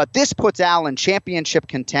 But this puts Al in championship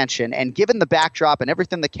contention. And given the backdrop and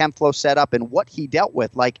everything that Kenflo set up and what he dealt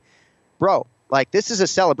with, bro, this is a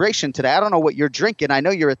celebration today. I don't know what you're drinking. I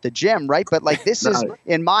know you're at the gym, right? But this is,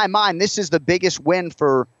 in my mind, this is the biggest win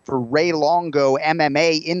for Ray Longo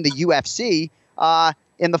MMA in the UFC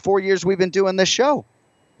in the 4 years we've been doing this show.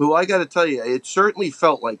 Well, I got to tell you, it certainly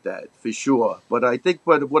felt like that for sure. But I think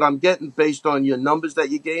what I'm getting based on your numbers that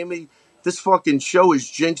you gave me, this fucking show is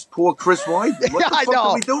jinxed poor Chris Weidman. What the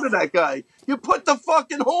fuck did we do to that guy? You put the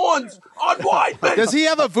fucking horns on Weidman. Does he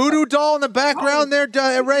have a voodoo doll in the background there,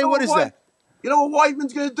 Ray? What is that? You know what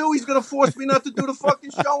Weidman's going to do? He's going to force me not to do the fucking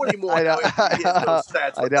show anymore. I know. What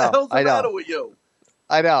the hell's the matter with you?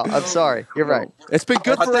 I know. I'm sorry. You're right. It's been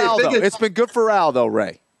good for Al, though. It's been good for Al, though,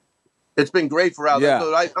 Ray. It's been great for Al. Yeah.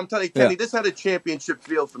 I'm telling you, Kenny, this had a championship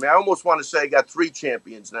feel for me. I almost want to say I got 3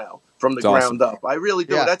 champions now from the ground up. I really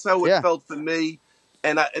do. Yeah. That's how it felt for me.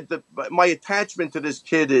 And my attachment to this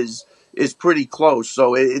kid is pretty close.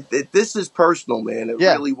 So this is personal, man. It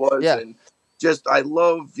really was. Yeah. And just I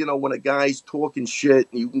love, when a guy's talking shit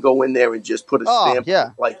and you can go in there and just put a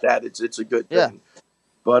stamp like that. It's a good thing. Yeah.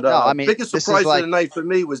 But biggest surprise of the night for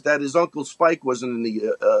me was that his Uncle Spike wasn't in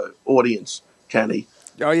the audience, Kenny.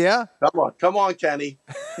 Oh, yeah? Come on, Kenny.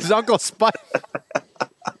 His Uncle Spike.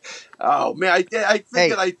 Oh, man, I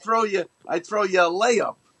figured I'd throw you a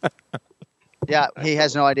layup. Yeah, he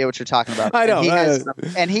has no idea what you're talking about. I know.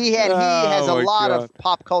 And he has a lot of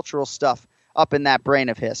pop cultural stuff up in that brain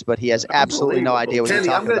of his, but he has absolutely no idea what Kenny,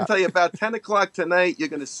 you're talking about. I'm going to tell you, about 10 o'clock tonight, you're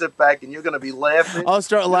going to sit back and you're going to be laughing. I'll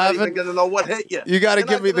start laughing. You're not even going to know what hit you. You got to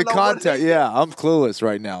give me the content. Yeah, I'm clueless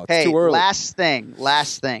right now. It's too early. Last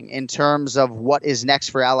thing, in terms of what is next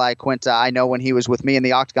for Al Iaquinta, I know when he was with me in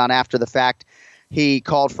the Octagon after the fact, he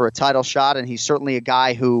called for a title shot, and he's certainly a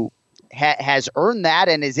guy who has earned that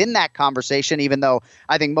and is in that conversation, even though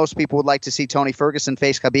I think most people would like to see Tony Ferguson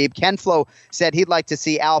face Khabib. Kenflo said he'd like to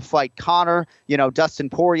see Al fight Conor, Dustin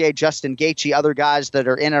Poirier, Justin Gaethje, other guys that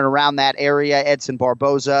are in and around that area, Edson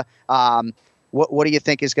Barboza. What do you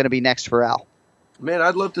think is going to be next for Al? Man,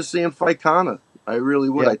 I'd love to see him fight Conor. I really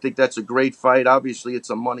would. Yeah. I think that's a great fight. Obviously, it's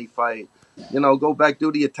a money fight. Go back,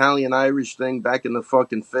 do the Italian-Irish thing back in the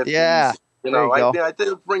fucking 50s. Yeah. I think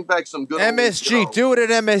it'll bring back some good MSG. Do it at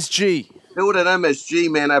MSG. Do it at MSG,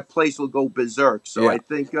 man. That place will go berserk. So I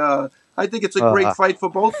think it's a great fight for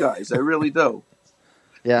both guys. I really do.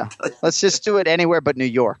 Yeah. Let's just do it anywhere but New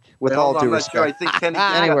York, with all due respect. Sure. I think Kenny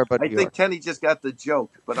anywhere but New York. I think Kenny just got the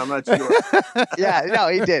joke, but I'm not sure. Yeah, no,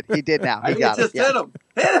 he did. He did now. He got it. Hit him.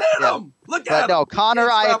 Hit him. Look at him. No, Conor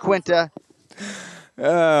Iaquinta.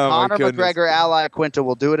 Conor McGregor, Al Iaquinta.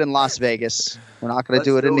 We'll do it in Las Vegas. We're not going to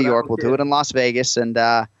do it in New York. We'll do it in Las Vegas. And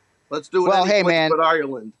let's do it any place but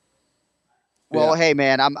Ireland. Well, hey,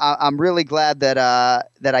 man, I'm really glad that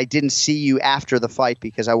I didn't see you after the fight,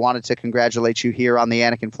 because I wanted to congratulate you here on the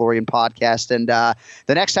Anik and Florian podcast. And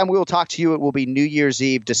the next time we will talk to you, it will be New Year's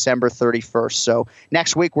Eve, December 31st. So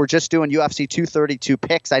next week, we're just doing UFC 232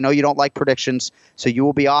 picks. I know you don't like predictions, so you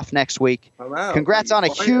will be off next week. Congrats on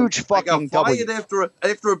a huge fucking W.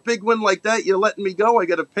 After a big win like that, you're letting me go. I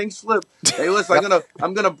got a pink slip. Hey, listen,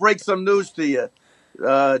 I'm gonna break some news to you.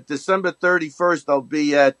 December 31st, I'll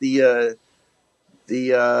be at the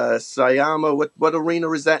Sayama, what arena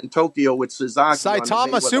is that in Tokyo with Sasaki?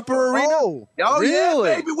 Saitama Super Arena? Oh really?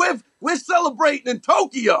 Yeah, baby, we're celebrating in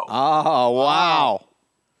Tokyo. Oh, wow.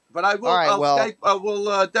 But I will, Skype, will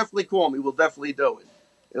definitely call me. We'll definitely do it.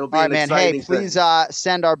 It'll be an exciting thing. Please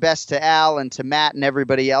send our best to Al and to Matt and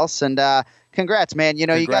everybody else. And congrats, man. You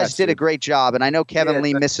guys did a great job. And I know Kevin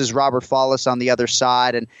Lee misses Robert Follis on the other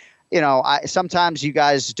side. And sometimes you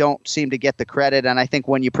guys don't seem to get the credit, and I think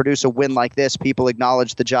when you produce a win like this, people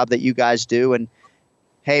acknowledge the job that you guys do. And,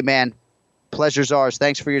 hey, man, pleasure's ours.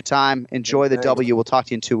 Thanks for your time. Enjoy the W. We'll talk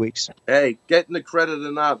to you in 2 weeks. Hey, getting the credit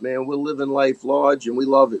or not, man, we're living life large, and we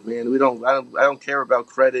love it, man. I don't care about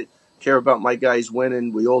credit. Care about my guys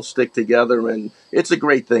winning. We all stick together, and it's a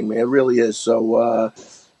great thing, man. It really is. So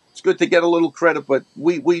it's good to get a little credit, but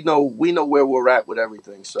we know where we're at with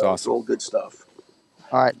everything. So awesome. It's all good stuff.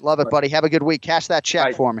 All right. Love it, buddy. Have a good week. Cash that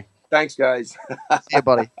check for me. Thanks, guys. See you,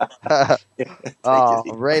 buddy.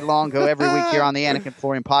 Ray Longo every week here on the Anik and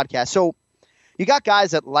Florian podcast. So you got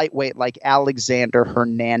guys at lightweight like Alexander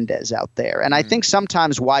Hernandez out there. And I think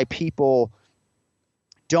sometimes why people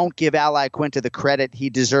don't give Al Iaquinta the credit he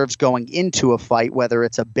deserves going into a fight, whether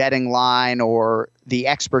it's a betting line or the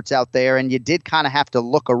experts out there. And you did kind of have to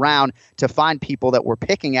look around to find people that were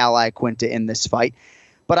picking Al Iaquinta in this fight.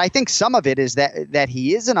 But I think some of it is that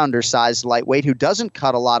he is an undersized lightweight who doesn't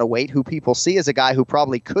cut a lot of weight, who people see as a guy who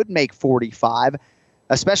probably could make 45,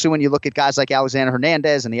 especially when you look at guys like Alexander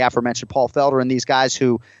Hernandez and the aforementioned Paul Felder and these guys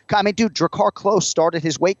who, I mean, dude, Drakkar Klose started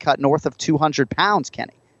his weight cut north of 200 pounds,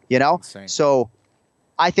 Kenny, Insane. So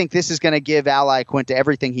I think this is going to give Al Iaquinta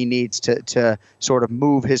everything he needs to sort of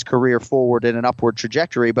move his career forward in an upward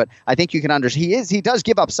trajectory. But I think you can understand he does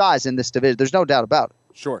give up size in this division. There's no doubt about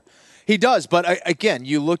it. Sure. He does, but again,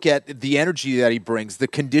 you look at the energy that he brings, the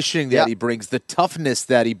conditioning that he brings, the toughness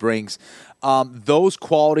that he brings. Those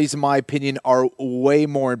qualities, in my opinion, are way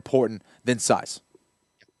more important than size.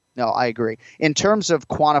 No, I agree. In terms of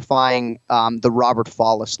quantifying the Robert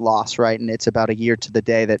Follis loss, right, and it's about a year to the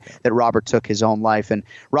day that Robert took his own life. And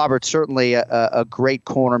Robert's certainly a great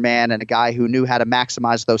corner man and a guy who knew how to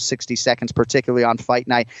maximize those 60 seconds, particularly on fight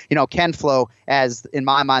night. Ken Flo, as in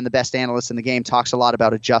my mind the best analyst in the game, talks a lot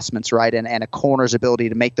about adjustments, right, and a corner's ability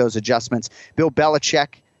to make those adjustments. Bill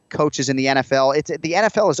Belichick coaches in the NFL. The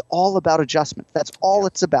NFL is all about adjustments. That's all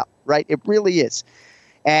it's about, right? It really is.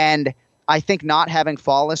 And I think not having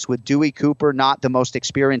Follis with Dewey Cooper, not the most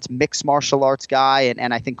experienced mixed martial arts guy,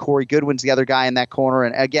 and I think Corey Goodwin's the other guy in that corner,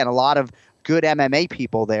 and again, a lot of good MMA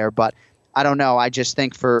people there, but I don't know. I just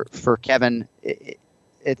think for Kevin,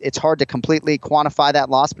 it's hard to completely quantify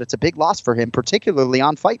that loss, but it's a big loss for him, particularly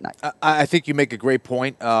on fight night. I think you make a great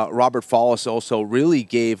point. Robert Follis also really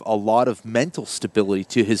gave a lot of mental stability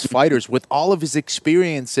to his fighters with all of his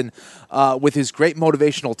experience and with his great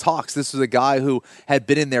motivational talks. This was a guy who had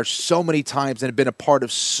been in there so many times and had been a part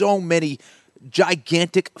of so many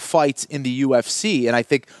gigantic fights in the UFC. And I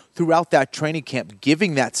think throughout that training camp,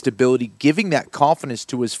 giving that stability, giving that confidence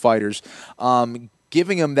to his fighters,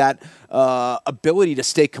 giving him that ability to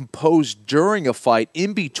stay composed during a fight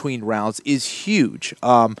in between rounds is huge.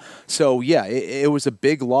 So, yeah, it was a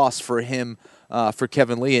big loss for him, for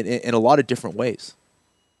Kevin Lee, in a lot of different ways.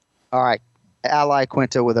 All right. Al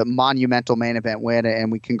Iaquinta with a monumental main event win,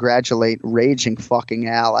 and we congratulate raging fucking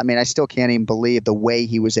Al. I mean, I still can't even believe the way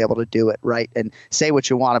he was able to do it, right? And say what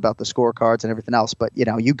you want about the scorecards and everything else, but,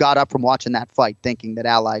 you got up from watching that fight thinking that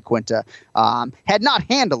Al Iaquinta had not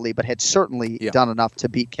handily, but had certainly done enough to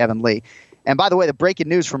beat Kevin Lee. And by the way, the breaking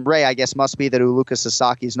news from Ray, I guess, must be that Uluka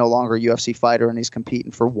Sasaki is no longer a UFC fighter and he's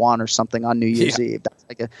competing for one or something on New Year's Eve. That's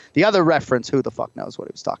like the other reference. Who the fuck knows what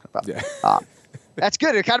he was talking about? Yeah. That's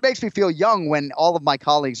good. It kind of makes me feel young when all of my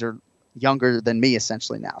colleagues are younger than me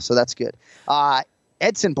essentially now. So that's good.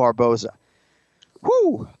 Edson Barboza.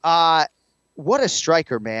 Whew. what a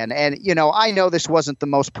striker, man. And, I know this wasn't the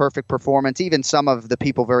most perfect performance. Even some of the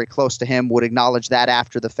people very close to him would acknowledge that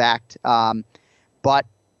after the fact. But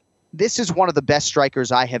this is one of the best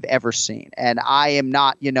strikers I have ever seen. And I am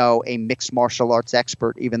not, a mixed martial arts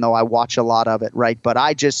expert, even though I watch a lot of it, right? But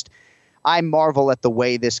I marvel at the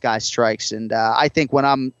way this guy strikes. And I think when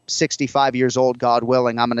I'm 65 years old, God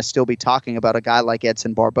willing, I'm going to still be talking about a guy like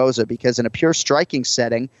Edson Barboza, because in a pure striking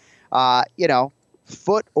setting,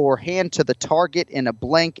 foot or hand to the target in a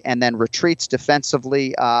blink and then retreats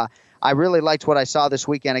defensively. I really liked what I saw this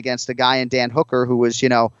weekend against a guy in Dan Hooker who was,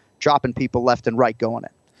 dropping people left and right going in.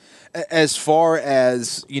 As far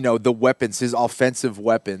as, the weapons, his offensive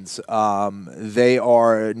weapons, they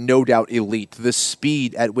are no doubt elite. The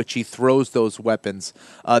speed at which he throws those weapons,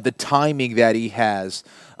 the timing that he has,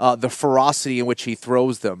 the ferocity in which he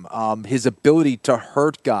throws them, his ability to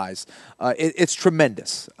hurt guys, it's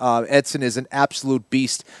tremendous. Edson is an absolute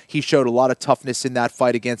beast. He showed a lot of toughness in that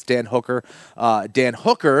fight against Dan Hooker. Dan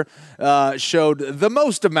Hooker showed the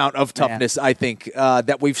most amount of toughness, I think,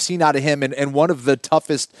 that we've seen out of him, and one of the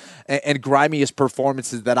toughest and grimiest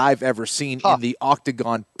performances that I've ever seen in the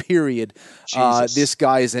octagon, period. This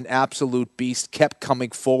guy is an absolute beast, kept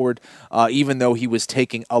coming forward, even though he was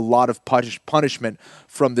taking a lot of punishment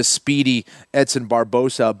from the speedy Edson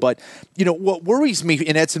Barboza. But, what worries me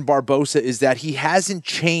in Edson Barboza is that he hasn't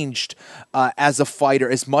changed as a fighter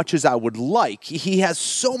as much as I would like. He has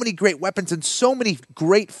so many great weapons and so many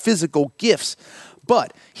great physical gifts,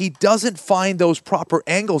 but he doesn't find those proper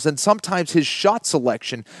angles, and sometimes his shot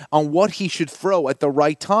selection on what he should throw at the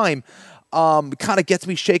right time kind of gets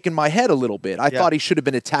me shaking my head a little bit. I thought he should have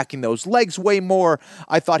been attacking those legs way more.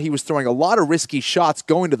 I thought he was throwing a lot of risky shots,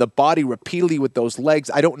 going to the body repeatedly with those legs.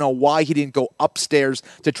 I don't know why he didn't go upstairs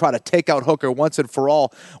to try to take out Hooker once and for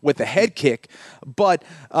all with a head kick. But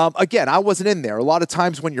again, I wasn't in there. A lot of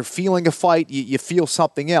times when you're feeling a fight, you feel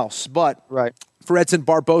something else. But for Edson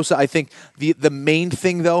Barboza, I think the main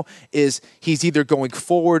thing, though, is he's either going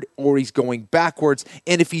forward or he's going backwards.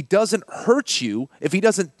 And if he doesn't hurt you,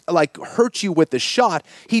 hurt you with the shot,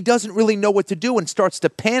 he doesn't really know what to do and starts to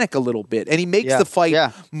panic a little bit. And he makes the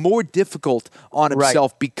fight more difficult on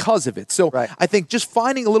himself because of it. So I think just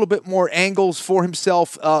finding a little bit more angles for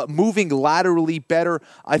himself, moving laterally better,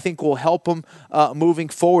 I think will help him moving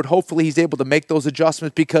forward. Hopefully he's able to make those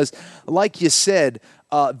adjustments because, like you said,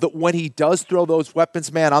 when he does throw those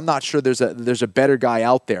weapons, man, I'm not sure there's a better guy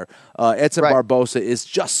out there. Edson Barboza is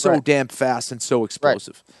just so damn fast and so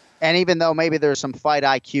explosive. And even though maybe there's some fight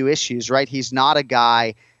IQ issues, he's not a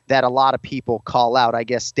guy that a lot of people call out. I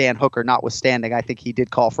guess Dan Hooker notwithstanding, I think he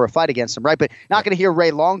did call for a fight against him, right? But not going to hear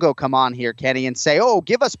Ray Longo come on here, Kenny, and say, "Oh,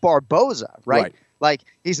 give us Barboza," right? Like,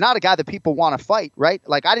 he's not a guy that people want to fight, right?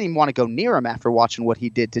 Like, I didn't even want to go near him after watching what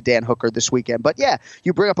he did to Dan Hooker this weekend. But, yeah,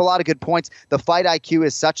 you bring up a lot of good points. The fight IQ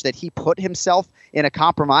is such that he put himself in a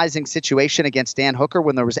compromising situation against Dan Hooker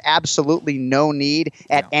when there was absolutely no need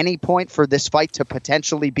at any point for this fight to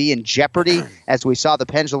potentially be in jeopardy, as we saw the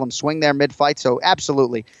pendulum swing there mid-fight. So,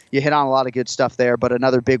 absolutely, you hit on a lot of good stuff there. But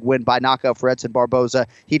another big win by knockout for Edson Barboza.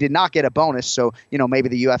 He did not get a bonus, so, maybe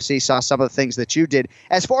the UFC saw some of the things that you did.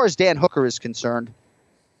 As far as Dan Hooker is concerned,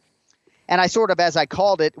 and I sort of, as I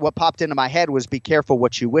called it, what popped into my head was be careful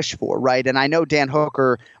what you wish for, right? And I know Dan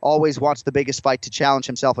Hooker always wants the biggest fight to challenge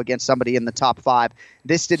himself against somebody in the top 5.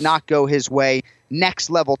 This did not go his way. Next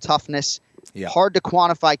level toughness. Hard to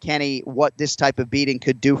quantify, Kenny, what this type of beating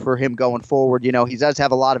could do for him going forward. He does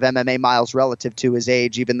have a lot of MMA miles relative to his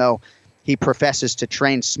age, even though he professes to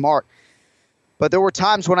train smart. But there were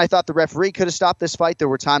times when I thought the referee could have stopped this fight. There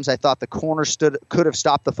were times I thought the corner could have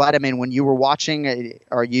stopped the fight. I mean, when you were watching,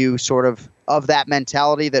 are you sort of that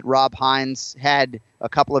mentality that Rob Hines had a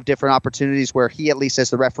couple of different opportunities where he, at least as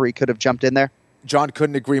the referee, could have jumped in there? John,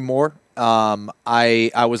 couldn't agree more.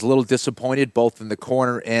 I was a little disappointed both in the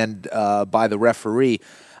corner and by the referee.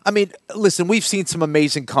 I mean, listen, we've seen some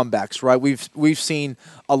amazing comebacks, right? We've seen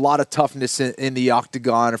a lot of toughness in the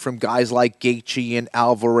octagon from guys like Gaethje and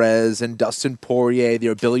Alvarez and Dustin Poirier, their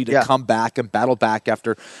ability to come back and battle back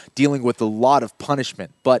after dealing with a lot of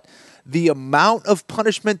punishment. But the amount of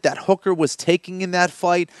punishment that Hooker was taking in that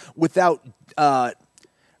fight without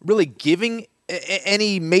really giving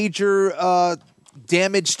any major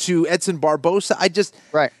damage to Edson Barboza,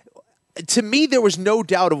 to me, there was no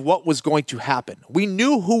doubt of what was going to happen. We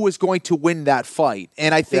knew who was going to win that fight.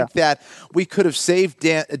 And I think that we could have saved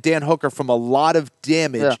Dan Hooker from a lot of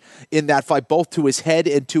damage in that fight, both to his head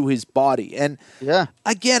and to his body. And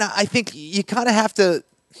again, I think you kind of have to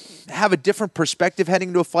have a different perspective heading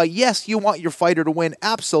into a fight. Yes, you want your fighter to win,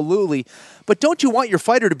 absolutely. But don't you want your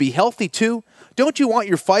fighter to be healthy too? Don't you want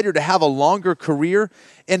your fighter to have a longer career?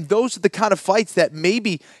 And those are the kind of fights that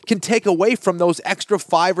maybe can take away from those extra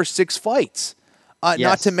 5 or 6 fights. Yes.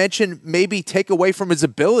 Not to mention maybe take away from his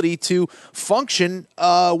ability to function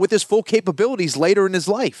with his full capabilities later in his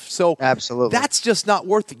life. So absolutely, that's just not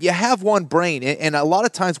worth it. You have one brain, and a lot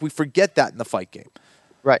of times we forget that in the fight game.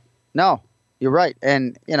 Right. No, you're right.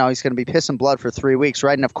 And, he's going to be pissing blood for 3 weeks,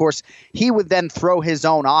 right? And, of course, he would then throw his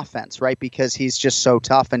own offense, right, because he's just so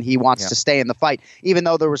tough and he wants to stay in the fight, even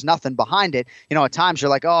though there was nothing behind it. At times you're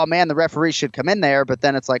like, oh, man, the referee should come in there. But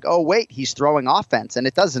then it's like, oh, wait, he's throwing offense. And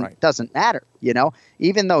it doesn't matter,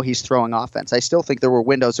 even though he's throwing offense. I still think there were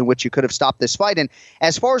windows in which you could have stopped this fight. And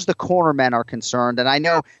as far as the cornermen are concerned, and I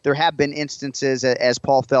know there have been instances, as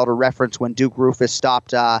Paul Felder referenced, when Duke Roufus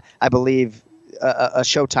stopped, I believe, a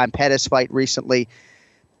Showtime Pettis fight recently.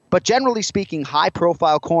 But generally speaking,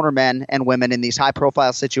 high-profile cornermen and women in these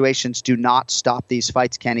high-profile situations do not stop these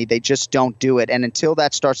fights, Kenny. They just don't do it. And until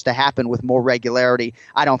that starts to happen with more regularity,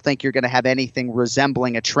 I don't think you're going to have anything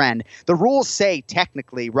resembling a trend. The rules say,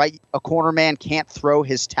 technically, right, a cornerman can't throw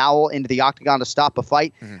his towel into the octagon to stop a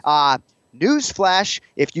fight. Newsflash,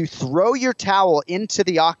 if you throw your towel into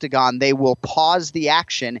the octagon, they will pause the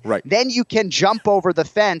action. Right. Then you can jump over the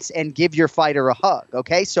fence and give your fighter a hug,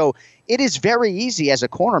 okay? So it is very easy as a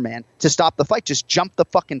cornerman to stop the fight. Just jump the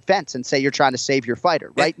fucking fence and say you're trying to save your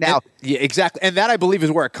fighter. Right now. Yeah, exactly. And that, I believe,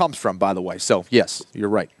 is where it comes from, by the way. So, yes, you're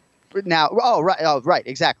right. Now, right,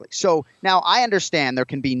 exactly. So now I understand there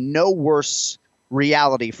can be no worse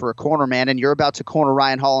reality for a cornerman, and you're about to corner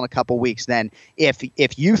Ryan Hall in a couple weeks, then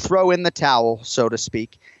if you throw in the towel, so to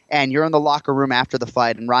speak, and you're in the locker room after the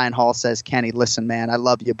fight and Ryan Hall says, Kenny, listen, man, I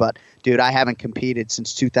love you, but dude, I haven't competed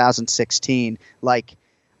since 2016. Like,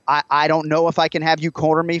 I don't know if I can have you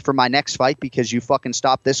corner me for my next fight because you fucking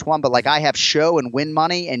stopped this one, but like I have show and win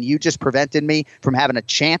money and you just prevented me from having a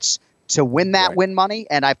chance to win that win money,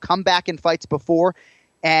 and I've come back in fights before.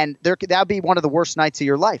 And that would be one of the worst nights of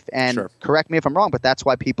your life. And correct me if I'm wrong, but that's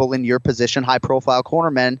why people in your position, high-profile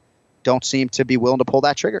cornermen, don't seem to be willing to pull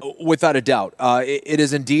that trigger. Without a doubt. It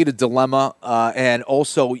is indeed a dilemma. And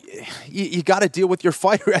also, you got to deal with your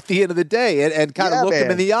fighter at the end of the day and kind of look him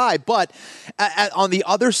in the eye. But on the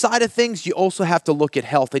other side of things, you also have to look at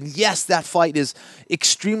health. And yes, that fight is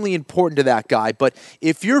extremely important to that guy. But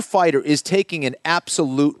if your fighter is taking an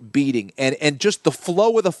absolute beating and just the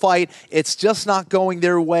flow of the fight, it's just not going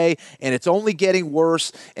their way and it's only getting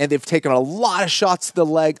worse, and they've taken a lot of shots to the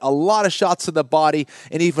leg, a lot of shots to the body,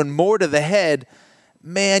 and even more to the head,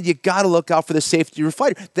 man, you got to look out for the safety of your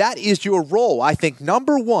fighter. That is your role. I think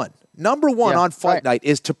number one on fight night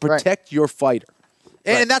is to protect your fighter.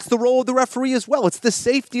 And that's the role of the referee as well. It's the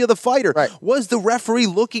safety of the fighter. Was the referee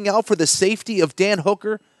looking out for the safety of Dan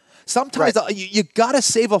Hooker? Sometimes you got to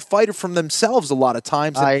save a fighter from themselves a lot of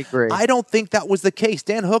times. I agree. I don't think that was the case.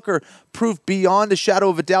 Dan Hooker proved beyond a shadow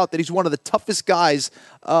of a doubt that he's one of the toughest guys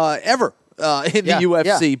ever in the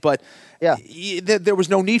UFC. But there was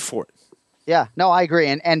no need for it. Yeah, no, I agree.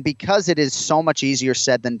 And because it is so much easier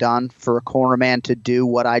said than done for a cornerman to do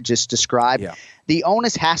what I just described, the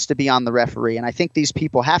onus has to be on the referee. And I think these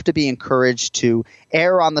people have to be encouraged to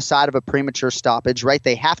err on the side of a premature stoppage, right?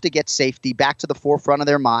 They have to get safety back to the forefront of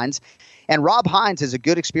their minds. And Rob Hines is a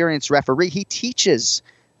good experienced referee. He teaches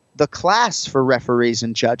the class for referees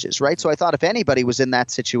and judges, right? So I thought if anybody was in that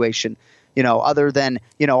situation, other than,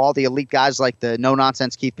 all the elite guys like the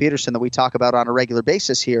no-nonsense Keith Peterson that we talk about on a regular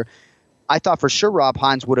basis here, I thought for sure Rob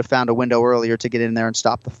Hines would have found a window earlier to get in there and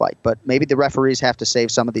stop the fight. But maybe the referees have to save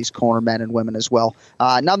some of these corner men and women as well.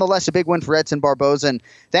 Nonetheless, a big win for Edson Barboza. And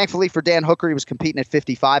thankfully for Dan Hooker, he was competing at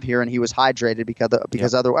 55 here, and he was hydrated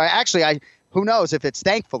because otherwise, actually, who knows if it's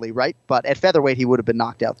thankfully, right? But at featherweight, he would have been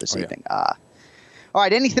knocked out this evening. All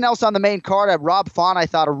right, anything else on the main card? Rob Font, I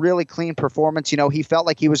thought a really clean performance. He felt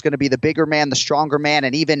like he was going to be the bigger man, the stronger man,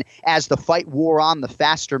 and even as the fight wore on, the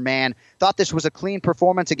faster man. Thought this was a clean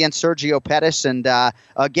performance against Sergio Pettis, and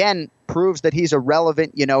again, proves that he's a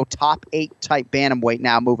relevant, top 8 type bantamweight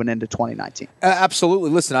now moving into 2019.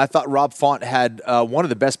 Absolutely. Listen, I thought Rob Font had one of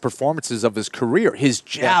the best performances of his career. His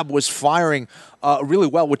jab was firing really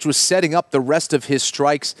well, which was setting up the rest of his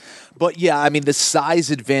strikes. But yeah, I mean, the size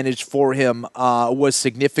advantage for him was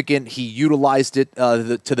significant. He utilized it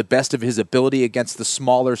to the best of his ability against the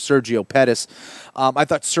smaller Sergio Pettis. I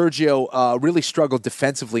thought Sergio really struggled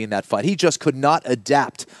defensively in that fight. He just could not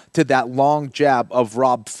adapt to that long jab of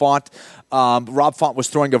Rob Font. Rob Font was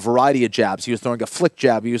throwing a variety of jabs. He was throwing a flick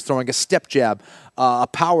jab. He was throwing a step jab, a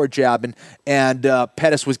power jab, and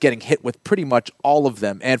Pettis was getting hit with pretty much all of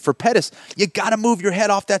them. And for Pettis, you got to move your head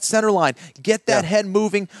off that center line. Get that head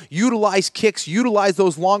moving. Utilize kicks. Utilize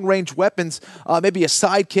those long-range weapons, maybe a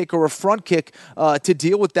side kick or a front kick to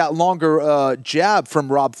deal with that longer jab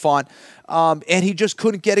from Rob Font. And he just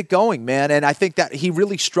couldn't get it going, man. And I think that he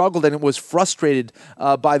really struggled and was frustrated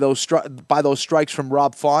by those strikes from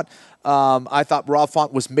Rob Font. I thought Rob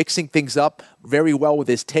Font was mixing things up very well with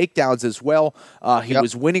his takedowns as well. He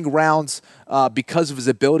was winning rounds because of his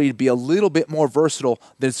ability to be a little bit more versatile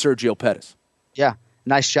than Sergio Pettis. Yeah.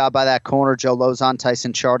 Nice job by that corner, Joe Lozon,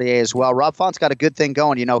 Tyson Chartier as well. Rob Font's got a good thing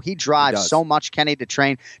going. You know, he drives so much, Kenny, to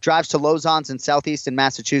train. Drives to Lozon's in southeastern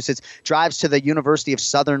Massachusetts. Drives to the University of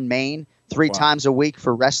Southern Maine three times a week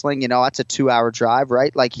for wrestling. You know, that's a 2-hour drive,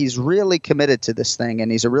 right? Like, he's really committed to this thing, and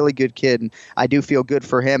he's a really good kid, and I do feel good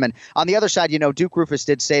for him. And on the other side, you know, Duke Rufus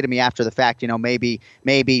did say to me after the fact, you know, maybe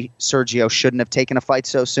Sergio shouldn't have taken a fight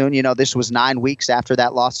so soon. You know, this was 9 weeks after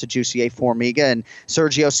that loss to Jussier Formiga, and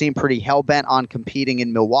Sergio seemed pretty hell-bent on competing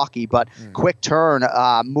in Milwaukee, but quick turn,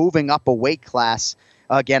 moving up a weight class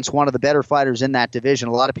against one of the better fighters in that division.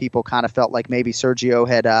 A lot of people kind of felt like maybe Sergio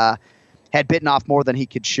had bitten off more than he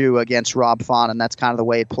could chew against Rob Font, and that's kind of the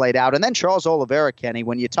way it played out. And then Charles Oliveira, Kenny,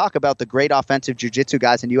 when you talk about the great offensive jiu-jitsu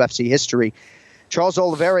guys in UFC history, Charles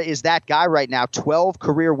Oliveira is that guy right now. 12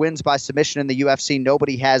 career wins by submission in the UFC.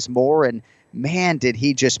 Nobody has more, and man, did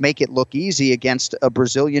he just make it look easy against a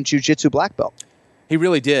Brazilian jiu-jitsu black belt. He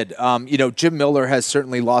really did. You know, Jim Miller has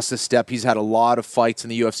certainly lost a step. He's had a lot of fights in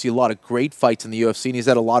the UFC, a lot of great fights in the UFC, and he's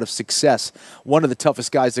had a lot of success. One of the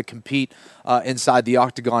toughest guys to compete inside the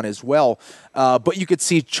octagon as well. But you could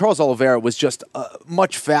see Charles Oliveira was just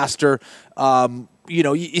much faster. You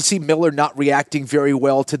know, you see Miller not reacting very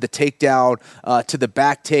well to the takedown, to the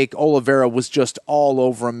back take. Oliveira was just all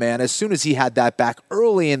over him, man. As soon as he had that back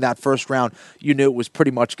early in that first round, you knew it was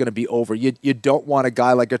pretty much going to be over. You don't want a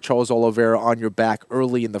guy like a Charles Oliveira on your back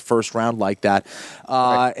early in the first round like that.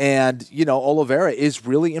 And, you know, Oliveira is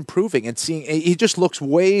really improving and he just looks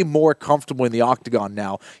way more comfortable in the octagon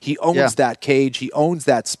now. He owns that cage. He owns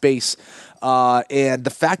that space. And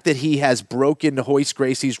the fact that he has broken Royce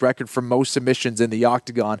Gracie's record for most submissions in the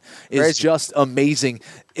octagon is just amazing.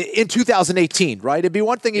 In 2018, right? It'd be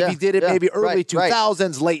one thing if he did it maybe early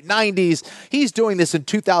 2000s, late 90s. He's doing this in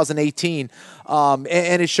 2018, and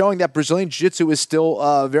it's showing that Brazilian Jiu-Jitsu is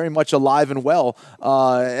still very much alive and well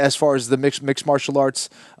as far as the mixed martial arts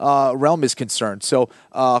realm is concerned. So,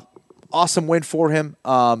 awesome win for him.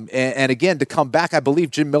 And again, to come back, I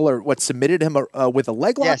believe Jim Miller, submitted him with a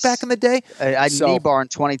leg lock back in the day? Knee bar in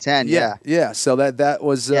 2010, Yeah, so that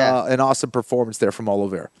was an awesome performance there from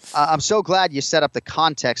Oliveira. I'm so glad you set up the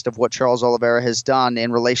context of what Charles Oliveira has done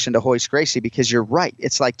in relation to Royce Gracie, because you're right.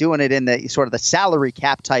 It's like doing it in the sort of the salary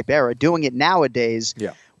cap type era, doing it nowadays.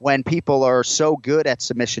 Yeah. When people are so good at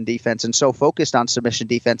submission defense and so focused on submission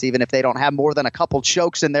defense, even if they don't have more than a couple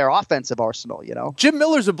chokes in their offensive arsenal, you know? Jim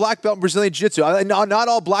Miller's a black belt in Brazilian Jiu-Jitsu. Not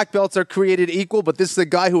all black belts are created equal, but this is a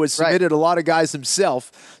guy who has submitted a lot of guys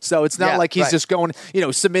himself. So it's not like he's just going,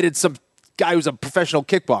 submitted some guy who's a professional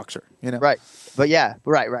kickboxer, Right. But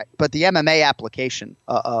right. But the MMA application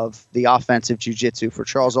of the offensive jiu-jitsu for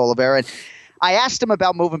Charles Oliveira, and I asked him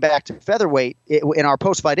about moving back to featherweight in our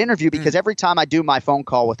post-fight interview, because every time I do my phone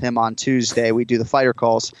call with him on Tuesday, we do the fighter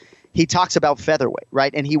calls, he talks about featherweight,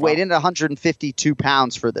 right? And he weighed in at 152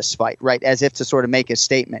 pounds for this fight, right, as if to sort of make a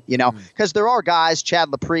statement, because there are guys, Chad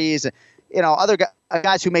Laprise, other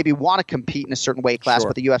guys who maybe want to compete in a certain weight class,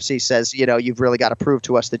 but the UFC says, you've really got to prove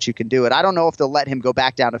to us that you can do it. I don't know if they'll let him go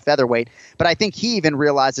back down to featherweight, but I think he even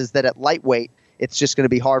realizes that at lightweight, it's just going to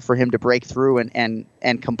be hard for him to break through and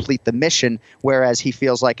complete the mission. Whereas he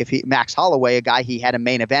feels like Max Holloway, a guy he had a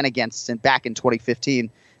main event against back in 2015,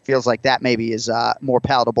 feels like that maybe is more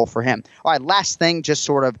palatable for him. All right, last thing, just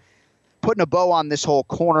sort of putting a bow on this whole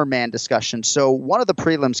corner man discussion. So one of the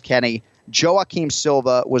prelims, Kenny, Joaquim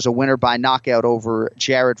Silva was a winner by knockout over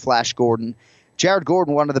Jared Flash Gordon. Jared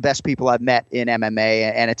Gordon, one of the best people I've met in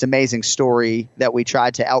MMA, and it's an amazing story that we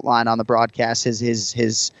tried to outline on the broadcast.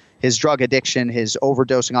 His drug addiction, his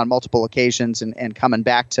overdosing on multiple occasions, and coming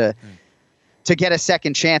back to get a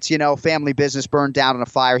second chance. Family business burned down in a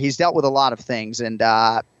fire. He's dealt with a lot of things. And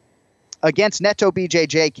against Neto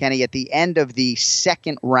BJJ, Kenny, at the end of the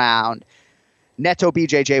second round, Neto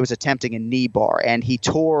BJJ was attempting a knee bar, and he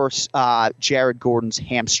tore Jared Gordon's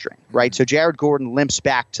hamstring, right? So Jared Gordon limps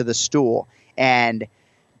back to the stool, and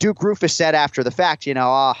Duke Rufus said after the fact,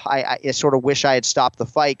 I sort of wish I had stopped the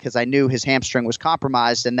fight because I knew his hamstring was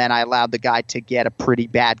compromised, and then I allowed the guy to get a pretty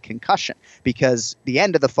bad concussion because the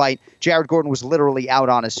end of the fight, Jared Gordon was literally out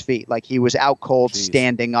on his feet. Like, he was out cold,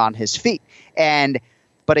 standing on his feet.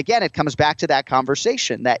 But again, it comes back to that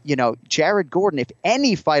conversation that, Jared Gordon, if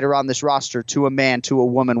any fighter on this roster, to a man, to a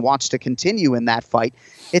woman, wants to continue in that fight,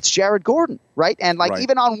 it's Jared Gordon, right? And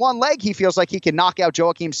even on one leg, he feels like he can knock out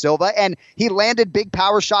Joaquim Silva, and he landed big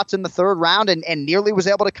power shots in the third round and nearly was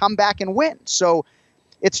able to come back and win. So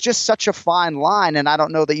it's just such a fine line, and I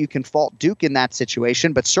don't know that you can fault Duke in that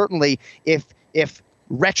situation, but certainly if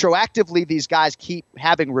retroactively these guys keep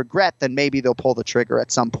having regret, then maybe they'll pull the trigger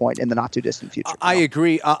at some point in the not too distant future. I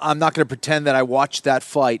agree. I'm not going to pretend that I watched that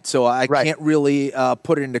fight, so I can't really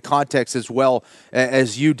put it into context as well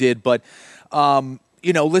as you did. But,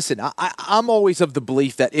 listen, I'm always of the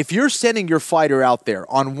belief that if you're sending your fighter out there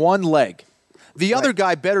on one leg, the other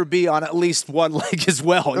guy better be on at least one leg as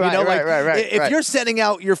well. If you're sending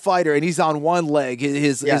out your fighter and he's on one leg,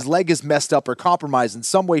 his leg is messed up or compromised in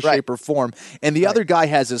some way, shape, or form, and the other guy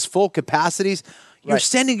has his full capacities, you're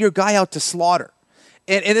sending your guy out to slaughter.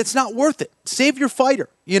 And it's not worth it. Save your fighter.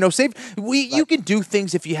 You can do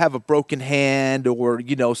things if you have a broken hand or,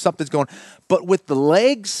 something's going. But with the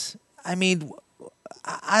legs, I mean,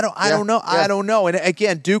 I don't know. I don't know. And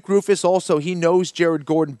again, Duke Rufus also, he knows Jared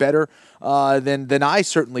Gordon better than I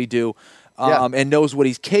certainly do, and knows what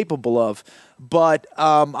he's capable of. But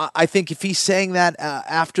I think if he's saying that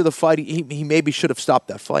after the fight, he maybe should have stopped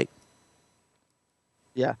that fight.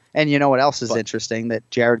 Yeah. And you know what else is interesting? That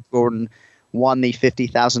Jared Gordon won the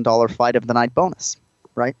 $50,000 fight of the night bonus,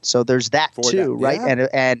 right? So there's that too, right?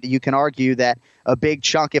 And you can argue that a big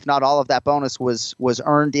chunk, if not all of that bonus, was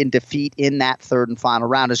earned in defeat in that third and final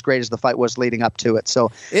round, as great as the fight was leading up to it.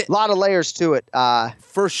 So a lot of layers to it.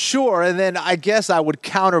 For sure. And then I guess I would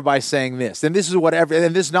counter by saying this, and this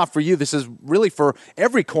is not for you, this is really for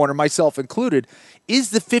every corner, myself included. Is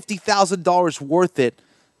the $50,000 worth it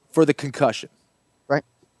for the concussion?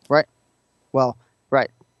 Right. Well, right.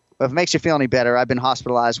 But if it makes you feel any better, I've been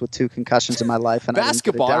hospitalized with 2 concussions in my life, and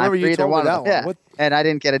basketball. I remember you told me that one. Yeah. And I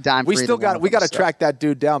didn't get a dime. We got to track that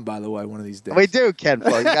dude down, by the way, one of these days. We do, Ken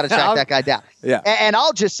Flo. You got to track that guy down. Yeah. And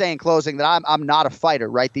I'll just say in closing that I'm not a fighter,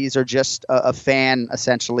 right? These are just a fan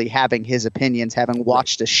essentially having his opinions, having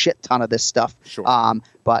watched a shit ton of this stuff. Sure.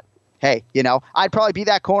 But hey, I'd probably be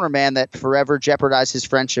that corner man that forever jeopardized his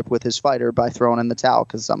friendship with his fighter by throwing in the towel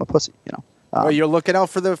because I'm a pussy. Well, you're looking out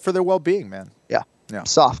for their well-being, man. Yeah. I'm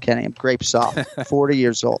soft, Kenny. I'm grape soft. 40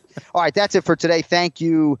 years old. All right, that's it for today. Thank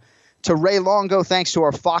you to Ray Longo. Thanks to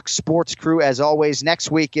our Fox Sports crew, as always. Next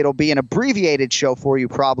week, it'll be an abbreviated show for you,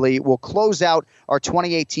 probably. We'll close out our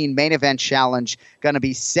 2018 main event challenge. Going to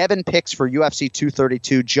be 7 picks for UFC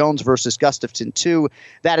 232, Jones versus Gustafsson 2.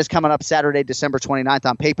 That is coming up Saturday, December 29th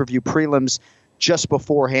on pay-per-view prelims just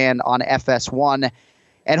beforehand on FS1.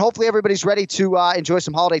 And hopefully everybody's ready to enjoy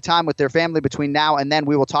some holiday time with their family between now and then.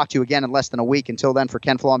 We will talk to you again in less than a week. Until then, for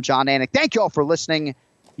Ken Flo, I'm John Anik. Thank you all for listening.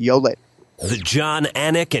 Yo, later. The John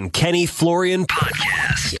Anik and Kenny Florian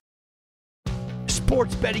Podcast.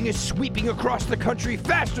 Sports betting is sweeping across the country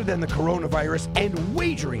faster than the coronavirus, and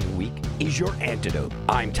Wagering Week is your antidote.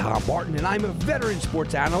 I'm Tom Barton, and I'm a veteran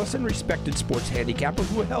sports analyst and respected sports handicapper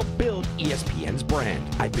who helped build ESPN's brand.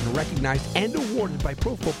 I've been recognized and awarded by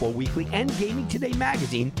Pro Football Weekly and Gaming Today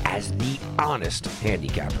magazine as the honest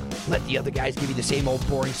handicapper. Let the other guys give you the same old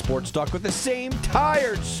boring sports talk with the same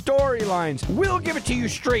tired storylines. We'll give it to you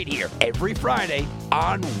straight here every Friday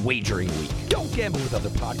on Wagering Week. Don't gamble with other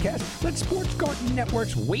podcasts. Let Sports Garden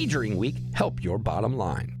Network's Wagering Week help your bottom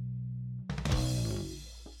line.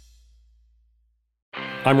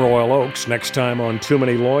 I'm Royal Oakes. Next time on Too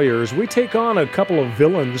Many Lawyers, we take on a couple of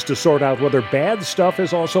villains to sort out whether bad stuff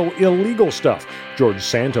is also illegal stuff. George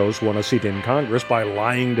Santos won a seat in Congress by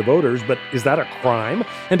lying to voters, but is that a crime?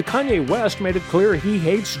 And Kanye West made it clear he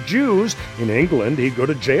hates Jews. In England, he'd go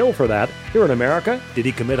to jail for that. Here in America, did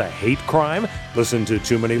he commit a hate crime? Listen to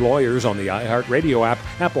Too Many Lawyers on the iHeartRadio app,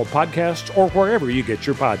 Apple Podcasts, or wherever you get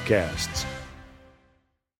your podcasts.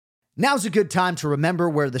 Now's a good time to remember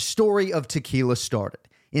where the story of tequila started.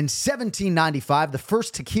 In 1795, the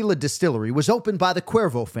first tequila distillery was opened by the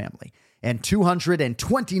Cuervo family, and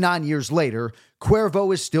 229 years later,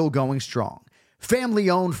 Cuervo is still going strong.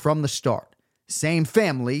 Family-owned from the start. Same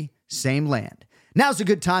family, same land. Now's a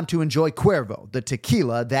good time to enjoy Cuervo, the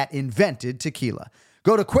tequila that invented tequila.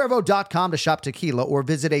 Go to Cuervo.com to shop tequila or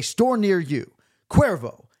visit a store near you.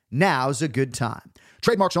 Cuervo, now's a good time.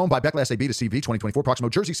 Trademarks owned by Beckley SAB to CV 2024, Proximo,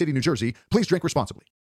 Jersey City, New Jersey. Please drink responsibly.